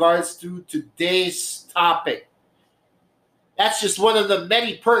with regards to today's topic. That's just one of the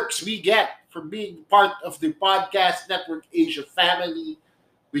many perks we get from being part of the Podcast Network Asia family.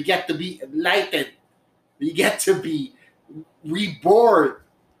 We get to be enlightened. We get to be reborn,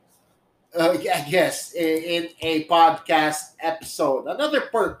 I guess, in a podcast episode. Another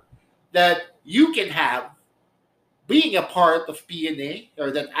perk that you can have being a part of PNA, or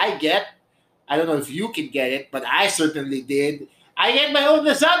that I get. I don't know if you can get it, but I certainly did. I get my own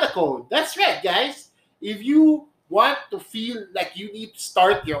Lazada code. That's right, guys. If you want to feel like you need to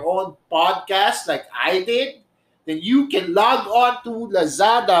start your own podcast like I did, then you can log on to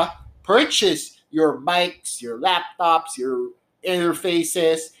Lazada, purchase your mics, your laptops, your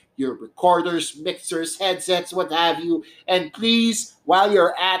interfaces, your recorders, mixers, headsets, what have you. And please, while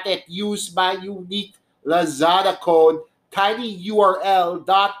you're at it, use my unique Lazada code,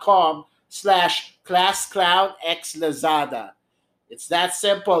 tinyurl.com/classclownxlazada. It's that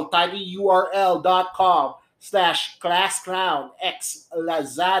simple,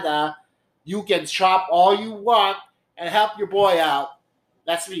 tinyurl.com/classclownxlazada. You can shop all you want and help your boy out.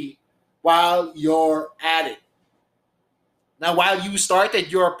 That's me. While you're at it. Now, while you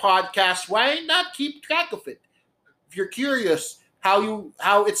started your podcast, why not keep track of it? If you're curious how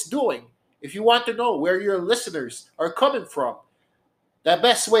it's doing, if you want to know where your listeners are coming from, the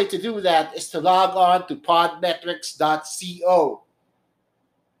best way to do that is to log on to podmetrics.co.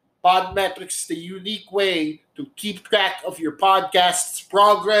 Podmetrics is the unique way to keep track of your podcast's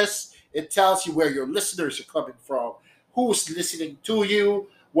progress. It tells you where your listeners are coming from, who's listening to you,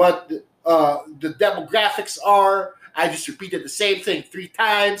 what the demographics are. I just repeated the same thing 3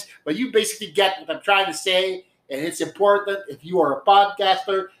 times, but you basically get what I'm trying to say. And it's important if you are a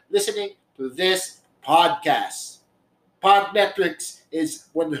podcaster listening to this podcast. Podmetrics is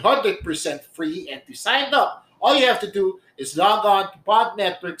 100% free, and to sign up, all you have to do is log on to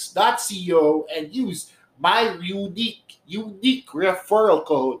podmetrics.co and use my unique referral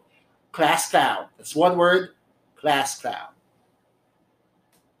code, ClassClown. That's one word, ClassClown.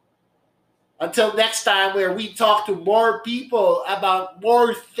 Until next time, where we talk to more people about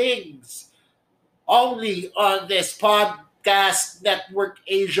more things, only on this Podcast Network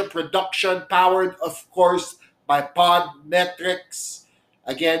Asia production, powered, of course, by Podmetrics.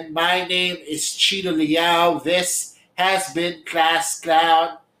 Again, my name is Chino Liao. This has been Class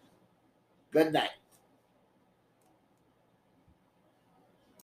Clown. Good night.